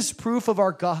greatest proof of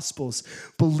our gospels,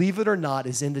 believe it or not,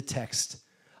 is in the text.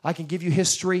 I can give you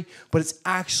history, but it's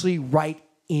actually right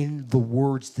in the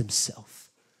words themselves.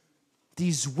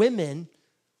 These women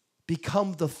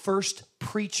become the first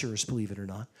preachers, believe it or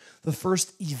not, the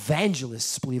first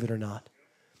evangelists, believe it or not.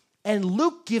 And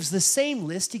Luke gives the same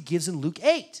list he gives in Luke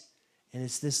 8. And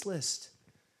it's this list: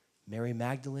 Mary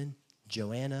Magdalene,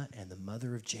 Joanna, and the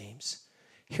mother of James.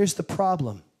 Here's the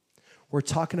problem. We're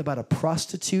talking about a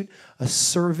prostitute, a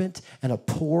servant, and a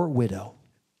poor widow.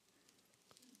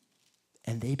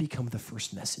 And they become the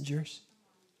first messengers.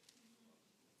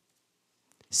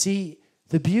 See,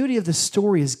 the beauty of the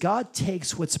story is God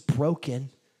takes what's broken,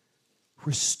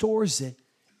 restores it,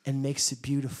 and makes it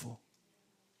beautiful.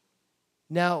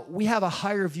 Now, we have a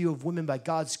higher view of women by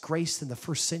God's grace than the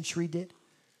first century did.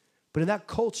 But in that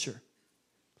culture,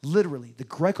 literally, the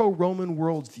Greco-Roman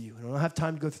worldview, and I don't have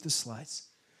time to go through the slides,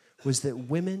 was that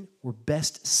women were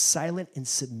best silent and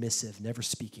submissive, never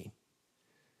speaking.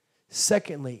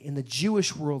 Secondly, in the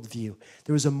Jewish worldview,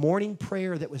 there was a morning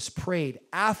prayer that was prayed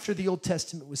after the Old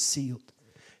Testament was sealed.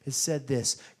 It said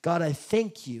this: God, I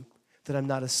thank you that I'm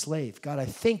not a slave. God, I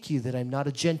thank you that I'm not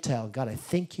a Gentile. God, I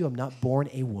thank you I'm not born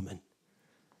a woman.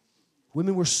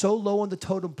 Women were so low on the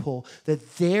totem pole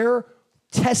that their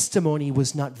testimony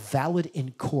was not valid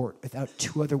in court without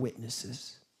two other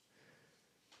witnesses.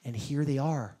 And here they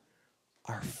are,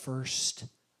 our first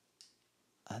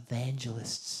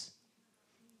evangelists.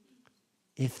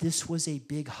 If this was a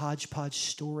big hodgepodge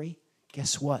story,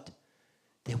 guess what?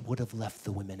 They would have left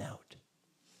the women out.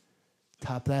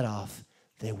 Top that off,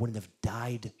 they wouldn't have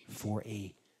died for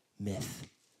a myth.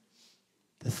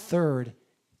 The third,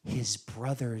 his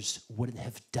brothers wouldn't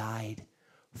have died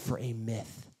for a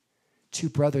myth. Two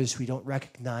brothers we don't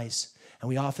recognize. And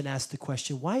we often ask the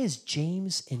question, why is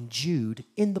James and Jude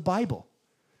in the Bible?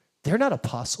 They're not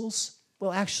apostles.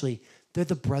 Well, actually, they're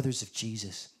the brothers of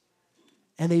Jesus.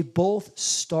 And they both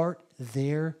start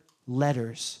their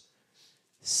letters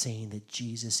saying that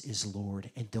Jesus is Lord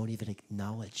and don't even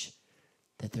acknowledge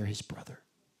that they're his brother.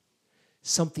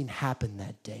 Something happened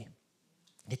that day.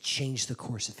 It changed the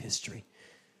course of history.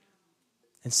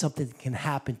 And something can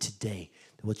happen today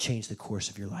that will change the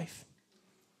course of your life.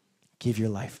 Give your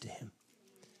life to him.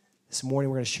 This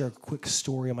morning, we're going to share a quick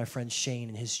story on my friend Shane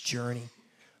and his journey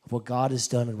of what God has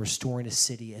done in restoring a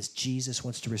city as Jesus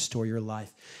wants to restore your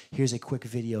life. Here's a quick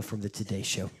video from the Today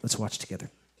Show. Let's watch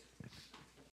together.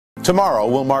 Tomorrow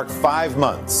will mark 5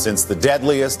 months since the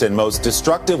deadliest and most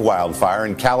destructive wildfire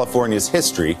in California's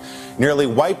history nearly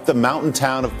wiped the mountain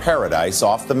town of Paradise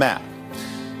off the map.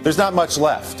 There's not much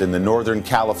left in the Northern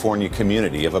California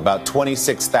community of about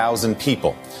 26,000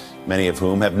 people, many of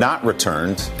whom have not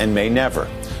returned and may never.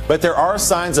 But there are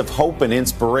signs of hope and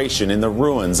inspiration in the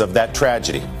ruins of that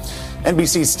tragedy.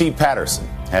 NBC's Steve Patterson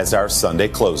has our Sunday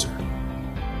closer.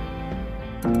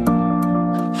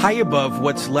 High above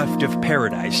what's left of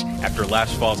Paradise after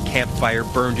last fall's campfire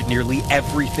burned nearly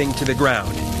everything to the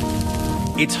ground,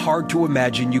 it's hard to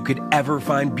imagine you could ever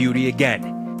find beauty again.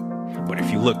 But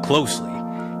if you look closely,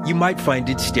 you might find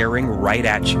it staring right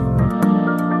at you.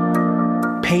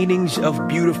 Paintings of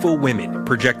beautiful women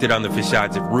projected on the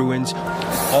facades of ruins,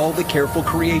 all the careful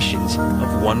creations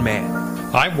of one man.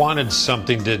 I wanted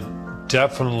something that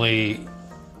definitely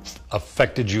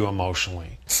affected you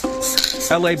emotionally.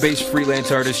 LA-based freelance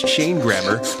artist Shane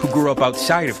Grammer, who grew up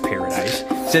outside of Paradise,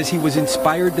 says he was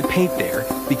inspired to paint there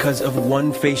because of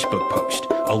one Facebook post,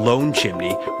 a lone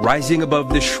chimney rising above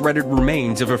the shredded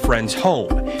remains of a friend's home.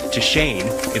 To Shane,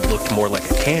 it looked more like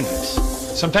a canvas.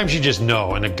 Sometimes you just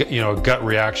know, and a gut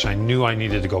reaction. I knew I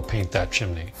needed to go paint that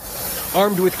chimney.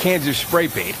 Armed with cans of spray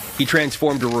paint, he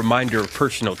transformed a reminder of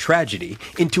personal tragedy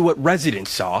into what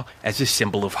residents saw as a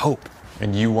symbol of hope.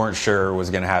 And you weren't sure it was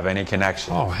going to have any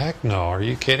connection? Oh, heck no. Are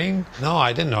you kidding? No,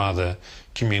 I didn't know how the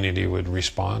community would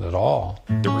respond at all.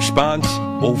 The response,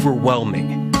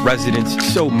 overwhelming.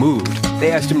 Residents so moved,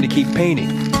 they asked him to keep painting.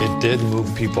 It did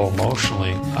move people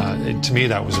emotionally. To me,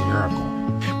 that was a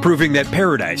miracle. Proving that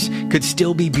paradise could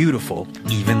still be beautiful,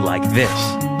 even like this.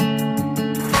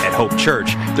 At Hope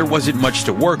Church, there wasn't much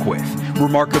to work with.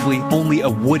 Remarkably, only a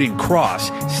wooden cross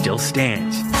still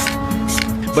stands.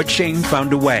 But Shane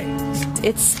found a way.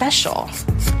 It's special.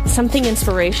 Something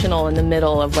inspirational in the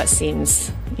middle of what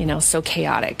seems, so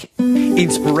chaotic.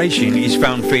 Inspiration is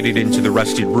found faded into the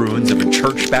rusted ruins of a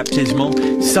church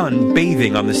baptismal, sun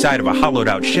bathing on the side of a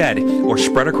hollowed-out shed, or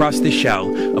spread across the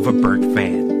shell of a burnt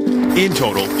fan. In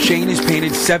total, Shane has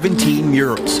painted 17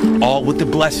 murals, all with the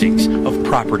blessings of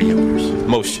property owners.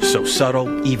 Most so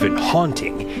subtle, even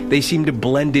haunting, they seem to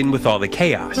blend in with all the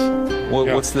chaos.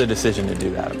 What's the decision to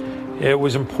do that? It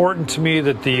was important to me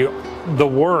that the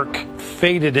work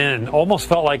faded in, almost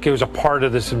felt like it was a part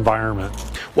of this environment.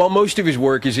 While most of his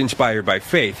work is inspired by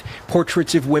faith,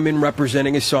 portraits of women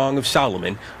representing a Song of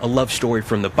Solomon, a love story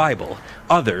from the Bible,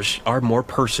 others are more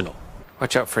personal.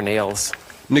 Watch out for nails.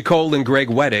 Nicole and Greg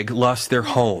Wettig lost their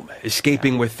home,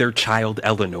 escaping with their child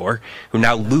Eleanor, who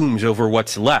now looms over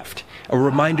what's left, a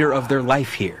reminder of their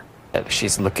life here.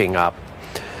 She's looking up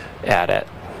at it,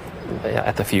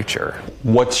 at the future.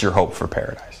 What's your hope for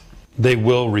paradise? They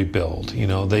will rebuild,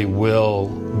 they will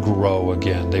grow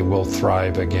again, they will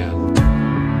thrive again.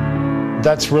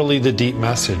 That's really the deep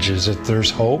message, is that there's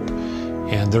hope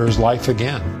and there's life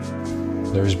again.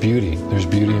 There's beauty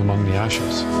among the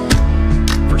ashes.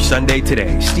 For Sunday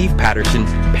Today, Steve Patterson,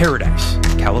 Paradise,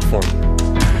 California.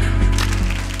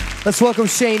 Let's welcome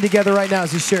Shane together right now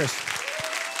as he shares.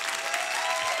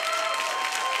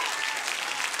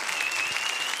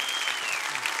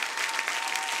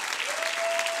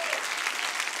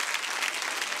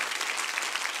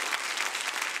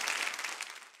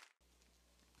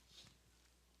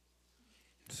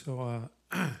 So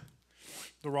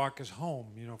the Rock is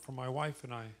home, for my wife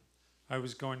and I. I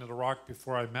was going to the Rock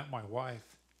before I met my wife.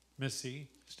 Missy,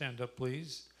 stand up,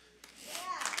 please.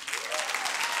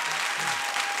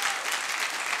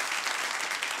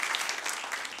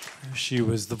 She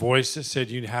was the voice that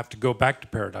said you'd have to go back to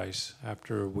paradise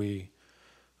after we,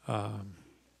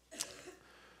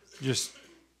 just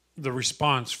the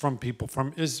response from people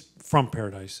from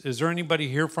paradise. Is there anybody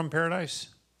here from paradise?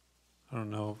 I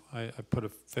don't know. I put a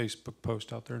Facebook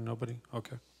post out there. Nobody?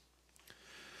 Okay.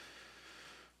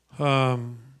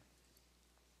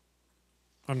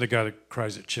 I'm the guy that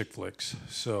cries at chick flicks,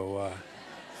 so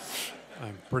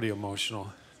I'm pretty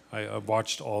emotional. I've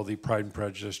watched all the Pride and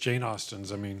Prejudice, Jane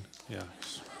Austen's, yeah.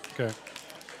 Okay.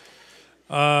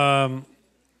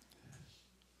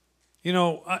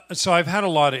 So I've had a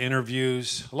lot of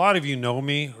interviews. A lot of you know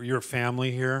me, or your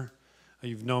family here.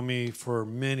 You've known me for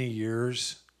many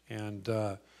years, and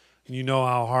you know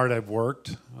how hard I've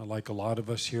worked, like a lot of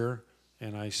us here,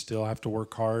 and I still have to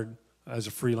work hard as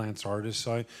a freelance artist.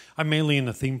 So I'm mainly in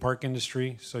the theme park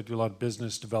industry, so I do a lot of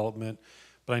business development,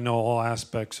 but I know all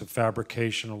aspects of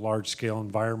fabrication of large-scale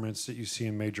environments that you see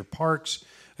in major parks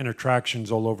and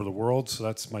attractions all over the world. So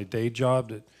that's my day job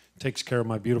that takes care of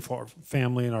my beautiful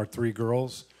family and our 3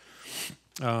 girls.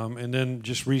 And then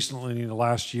just recently, in the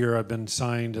last year, I've been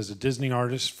signed as a Disney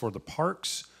artist for the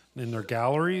parks in their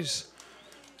galleries.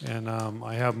 And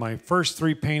I have my first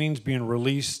 3 paintings being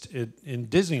released in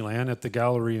Disneyland at the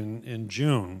gallery in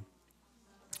June.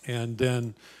 And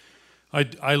then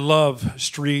I love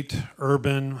street,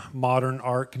 urban, modern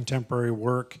art, contemporary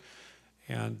work.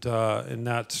 And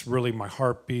that's really my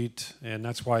heartbeat. And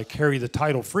that's why I carry the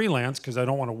title freelance, because I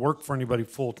don't want to work for anybody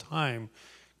full time,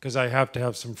 because I have to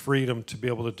have some freedom to be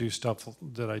able to do stuff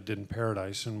that I did in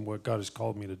Paradise and what God has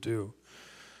called me to do.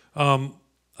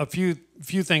 A few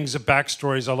things of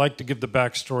backstories. I like to give the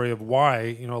backstory of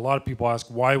why. A lot of people ask,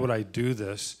 why would I do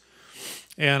this?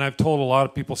 And I've told a lot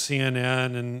of people,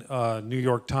 CNN and New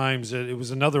York Times, that it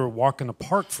was another walk in the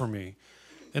park for me.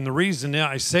 And the reason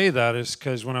I say that is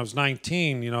because when I was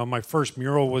 19, my first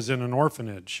mural was in an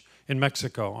orphanage in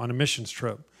Mexico on a missions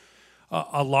trip.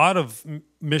 A lot of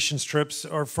missions trips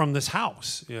are from this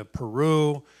house.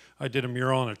 Peru, I did a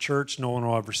mural in a church no one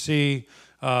will ever see.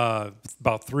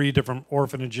 About 3 different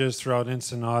orphanages throughout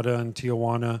Ensenada and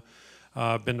Tijuana.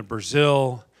 Been to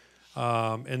Brazil.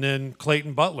 And then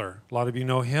Clayton Butler, a lot of you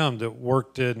know him, that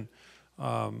worked in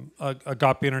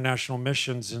Agape International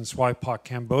Missions in Swipak,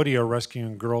 Cambodia,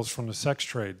 rescuing girls from the sex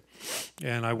trade.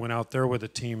 And I went out there with a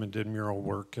team and did mural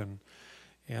work.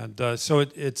 And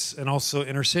and also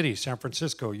inner city, San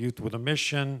Francisco, Youth with a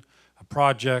Mission,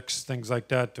 projects, things like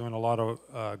that, doing a lot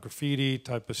of graffiti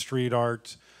type of street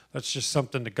art. That's just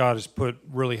something that God has put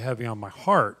really heavy on my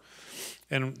heart.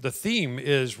 And the theme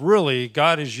is really,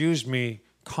 God has used me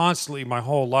constantly my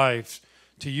whole life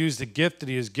to use the gift that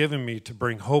he has given me to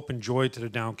bring hope and joy to the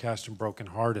downcast and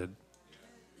brokenhearted.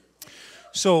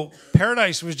 So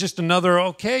Paradise was just another,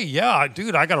 okay, yeah,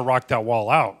 dude, I got to rock that wall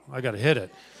out. I got to hit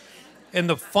it. And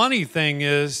the funny thing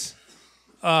is,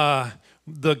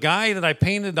 the guy that I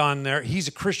painted on there, he's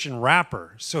a Christian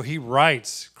rapper. So he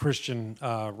writes Christian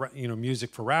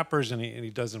music for rappers, and he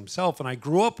does it himself. And I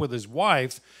grew up with his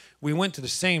wife. We went to the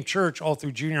same church all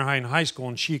through junior high and high school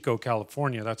in Chico,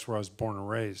 California. That's where I was born and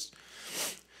raised.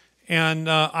 And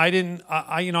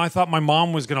I thought my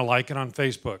mom was going to like it on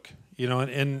Facebook,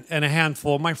 and a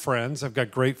handful of my friends. I've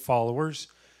got great followers.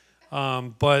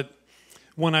 But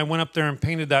when I went up there and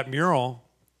painted that mural,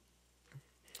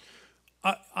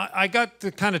 I got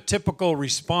the kind of typical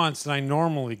response that I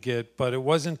normally get, but it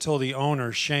wasn't until the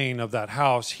owner, Shane, of that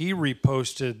house, he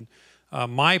reposted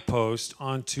my post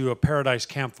onto a Paradise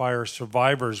Campfire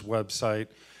Survivors website,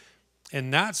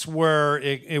 and that's where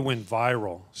it went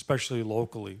viral, especially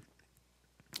locally.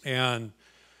 And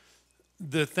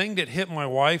the thing that hit my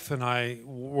wife and I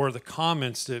were the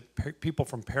comments that people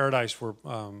from Paradise were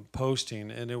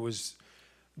posting, and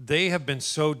they have been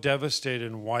so devastated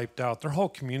and wiped out. Their whole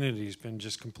community has been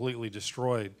just completely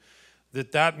destroyed.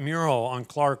 That mural on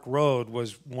Clark Road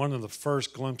was one of the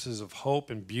first glimpses of hope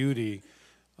and beauty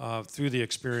through the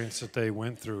experience that they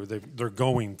went through, they're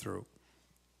going through.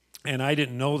 And I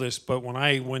didn't know this, but when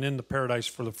I went into Paradise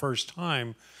for the first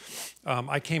time,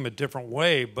 I came a different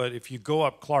way. But if you go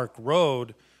up Clark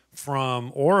Road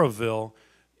from Oroville,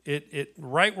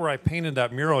 right where I painted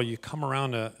that mural, you come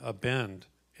around a bend,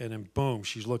 and then boom,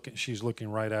 she's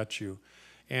looking right at you.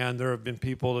 And there have been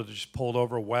people that have just pulled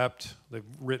over, wept. They've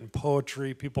written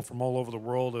poetry. People from all over the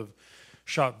world have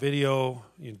shot video,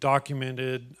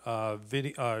 documented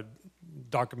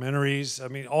documentaries. I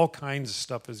mean, all kinds of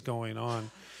stuff is going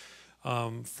on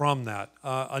from that.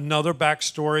 Another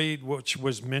backstory, which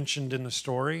was mentioned in the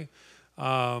story,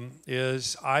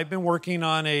 is I've been working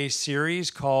on a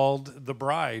series called The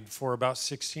Bride for about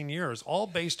 16 years, all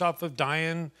based off of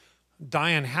Diane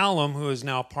Hallam, who is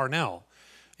now Parnell.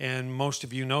 And most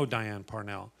of you know Diane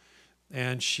Parnell.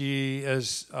 And she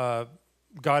is, God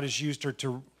has used her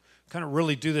to kind of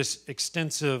really do this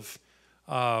extensive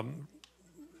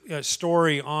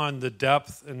story on the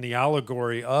depth and the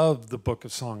allegory of the Book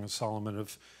of Song of Solomon,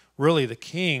 of really the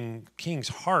king's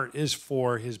heart is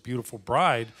for his beautiful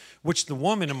bride, which the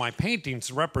woman in my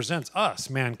paintings represents us,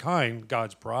 mankind,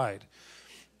 God's bride.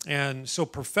 And so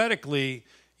prophetically,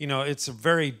 it's a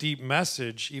very deep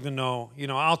message, even though,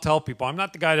 I'll tell people, I'm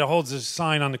not the guy that holds a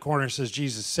sign on the corner and says,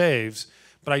 Jesus saves,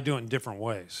 but I do it in different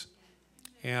ways.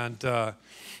 And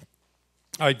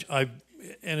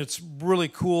and it's really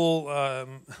cool.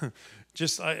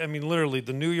 Literally,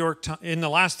 the New York Times, in the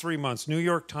last 3 months, New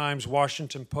York Times,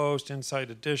 Washington Post, Inside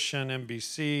Edition,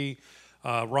 NBC,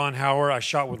 Ron Howard. I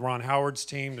shot with Ron Howard's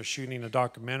team. They're shooting a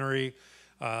documentary.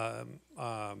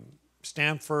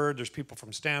 Stanford, there's people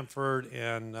from Stanford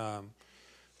and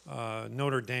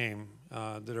Notre Dame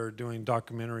that are doing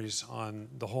documentaries on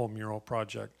the whole mural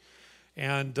project.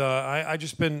 And I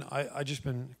just been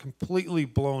completely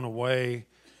blown away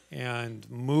and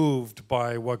moved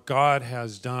by what God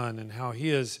has done and how he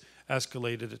has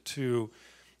escalated it to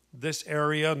this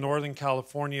area, Northern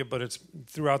California, but it's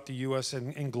throughout the U.S.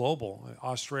 and global.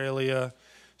 Australia,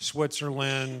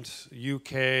 Switzerland,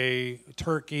 UK,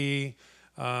 Turkey.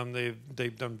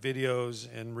 They've done videos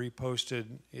and reposted.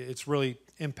 It's really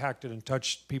impacted and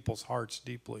touched people's hearts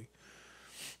deeply.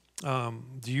 Do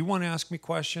you want to ask me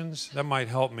questions? That might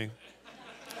help me.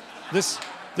 This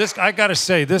I gotta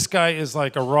say, this guy is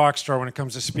like a rock star when it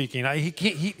comes to speaking.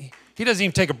 He doesn't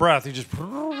even take a breath. He just,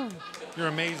 you're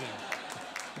amazing.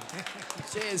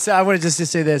 So I wanted just to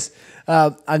say this.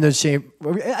 I know Shane.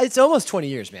 It's almost 20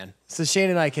 years, man. So Shane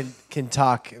and I can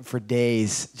talk for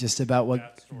days just about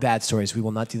what bad stories. We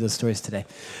will not do those stories today.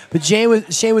 But Shane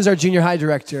was our junior high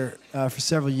director for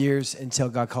several years until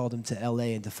God called him to LA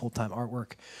into full-time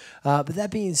artwork. But that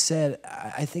being said,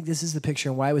 I think this is the picture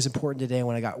and why it was important today.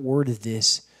 When I got word of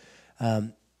this,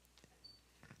 there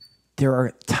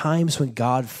are times when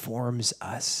God forms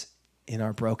us in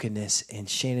our brokenness, and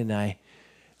Shane and I,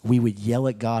 we would yell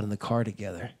at God in the car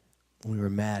together when we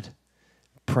were mad,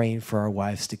 praying for our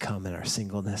wives to come in our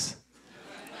singleness.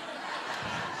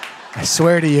 I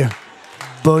swear to you,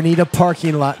 Bonita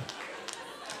parking lot.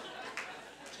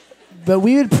 But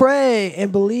we would pray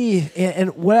and believe.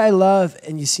 And what I love,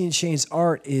 and you see in Shane's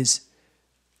art, is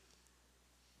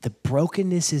the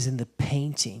brokenness is in the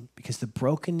painting, because the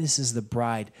brokenness is the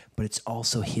bride, but it's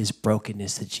also his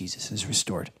brokenness that Jesus has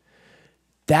restored.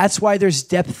 That's why there's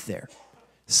depth there.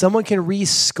 Someone can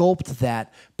re-sculpt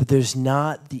that, but there's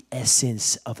not the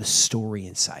essence of a story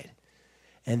inside.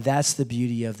 And that's the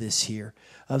beauty of this here.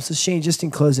 So Shane, just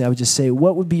in closing, I would just say,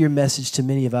 what would be your message to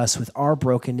many of us with our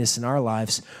brokenness in our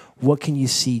lives? What can you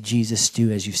see Jesus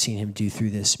do as you've seen him do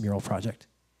through this mural project?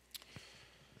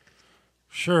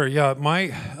 Sure, yeah.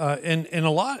 And a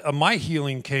lot of my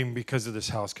healing came because of this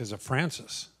house, because of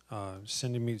Francis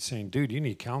sending me saying, dude, you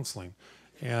need counseling.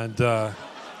 And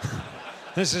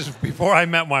this is before I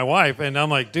met my wife, and I'm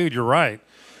like, dude, you're right.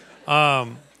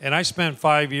 And I spent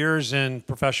 5 years in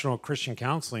professional Christian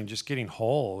counseling, just getting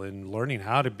whole and learning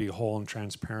how to be whole and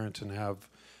transparent and have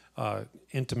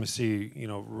intimacy,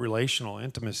 relational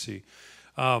intimacy.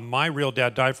 My real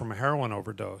dad died from a heroin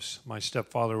overdose. My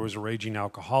stepfather was a raging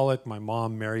alcoholic. My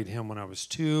mom married him when I was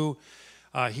 2.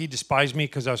 He despised me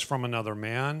because I was from another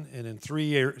man. And in 3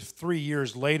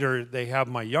 years later, they have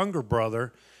my younger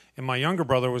brother, and my younger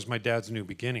brother was my dad's new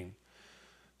beginning.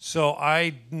 So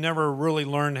I never really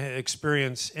learned to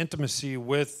experience intimacy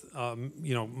with,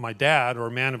 my dad or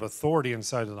a man of authority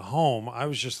inside of the home. I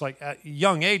was just like, at a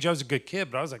young age, I was a good kid,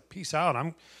 but I was like, peace out.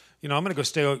 I'm going to go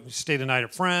stay the night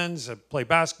at friends, play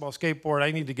basketball, skateboard.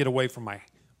 I need to get away from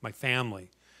my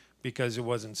family because it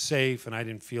wasn't safe and I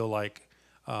didn't feel like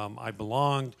I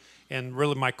belonged. And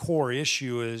really my core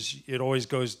issue is it always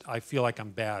goes, I feel like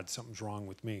I'm bad. Something's wrong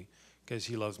with me because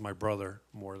he loves my brother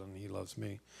more than he loves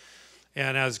me.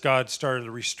 And as God started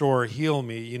to restore, heal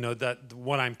me, that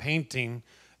what I'm painting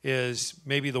is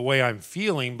maybe the way I'm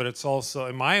feeling, but it's also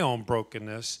in my own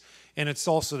brokenness. And it's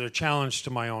also the challenge to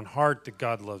my own heart that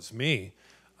God loves me.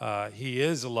 He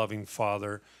is a loving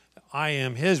father. I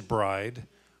am his bride,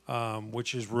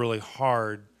 which is really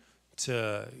hard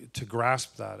to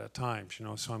grasp that at times,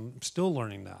 so I'm still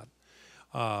learning that.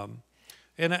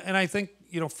 And I think,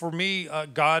 for me,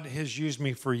 God has used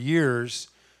me for years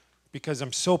because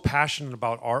I'm so passionate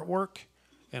about artwork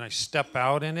and I step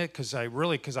out in it because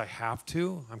I have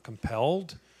to, I'm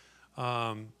compelled,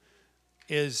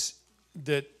 is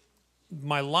that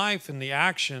my life and the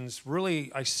actions,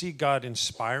 really, I see God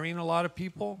inspiring a lot of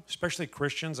people, especially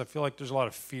Christians. I feel like there's a lot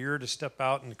of fear to step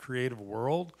out in the creative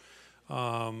world,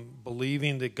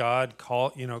 believing that God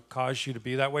caused you to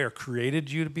be that way or created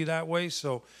you to be that way.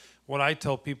 So what I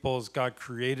tell people is God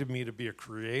created me to be a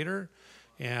creator.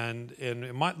 And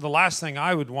the last thing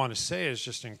I would want to say is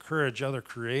just encourage other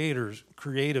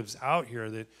creatives out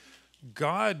here that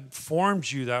God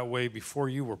formed you that way before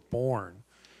you were born.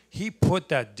 He put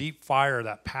that deep fire,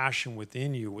 that passion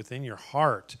within you, within your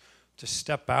heart to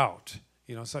step out.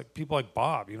 It's like people like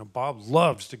Bob. Bob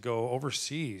loves to go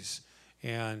overseas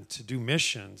and to do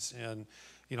missions. And,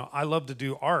 I love to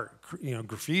do art,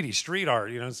 graffiti, street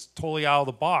art. It's totally out of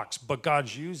the box, but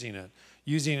God's using it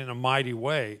in a mighty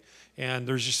way. And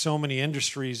there's just so many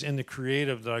industries in the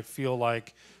creative that I feel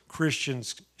like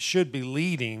Christians should be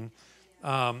leading,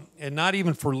 and not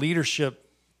even for leadership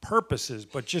purposes,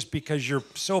 but just because you're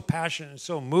so passionate and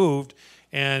so moved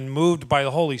by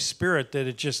the Holy Spirit that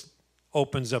it just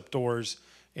opens up doors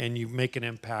and you make an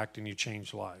impact and you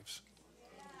change lives.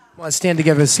 Well, let's stand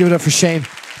together. Let's give it up for Shane.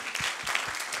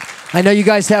 I know you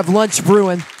guys have lunch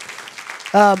brewing.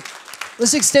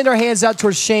 Let's extend our hands out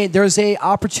towards Shane. There's an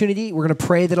opportunity. We're going to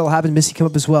pray that it'll happen. Missy, come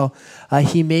up as well.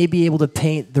 He may be able to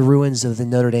paint the ruins of the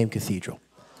Notre Dame Cathedral.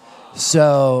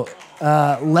 So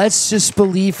let's just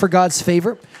believe for God's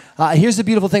favor. Here's the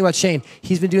beautiful thing about Shane.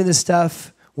 He's been doing this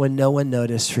stuff when no one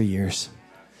noticed for years.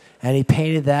 And he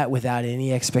painted that without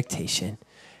any expectation.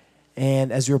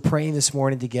 And as we were praying this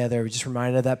morning together, we just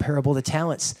reminded of that parable of the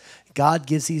talents. God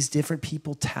gives these different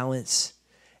people talents.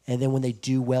 And then when they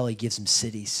do well, he gives them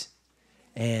cities.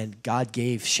 And God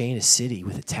gave Shane a city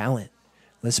with a talent.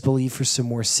 Let's believe for some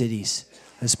more cities.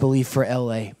 Let's believe for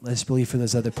LA. Let's believe for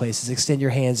those other places. Extend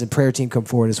your hands and prayer team come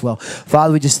forward as well.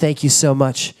 Father, we just thank you so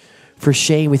much for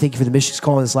Shane. We thank you for the missions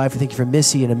call in his life. We thank you for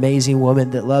Missy, an amazing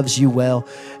woman that loves you well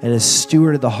and has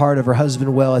stewarded the heart of her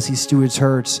husband well as he stewards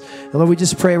hers. And Lord, we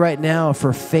just pray right now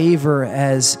for favor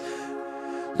as,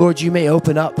 Lord, you may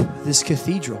open up this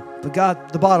cathedral. But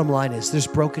God, the bottom line is there's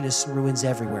brokenness and ruins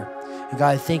everywhere. And God,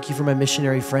 I thank you for my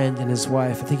missionary friend and his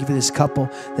wife. I thank you for this couple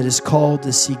that is called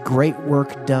to see great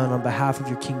work done on behalf of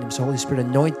your kingdom. So Holy Spirit,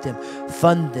 anoint them,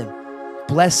 fund them,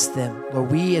 bless them. Lord,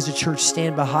 we as a church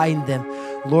stand behind them.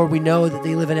 Lord, we know that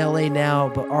they live in LA now,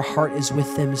 but our heart is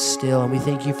with them still. And we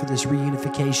thank you for this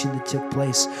reunification that took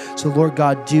place. So Lord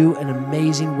God, do an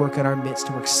amazing work in our midst.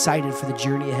 And we're excited for the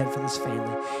journey ahead for this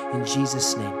family. In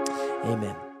Jesus' name,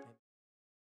 amen.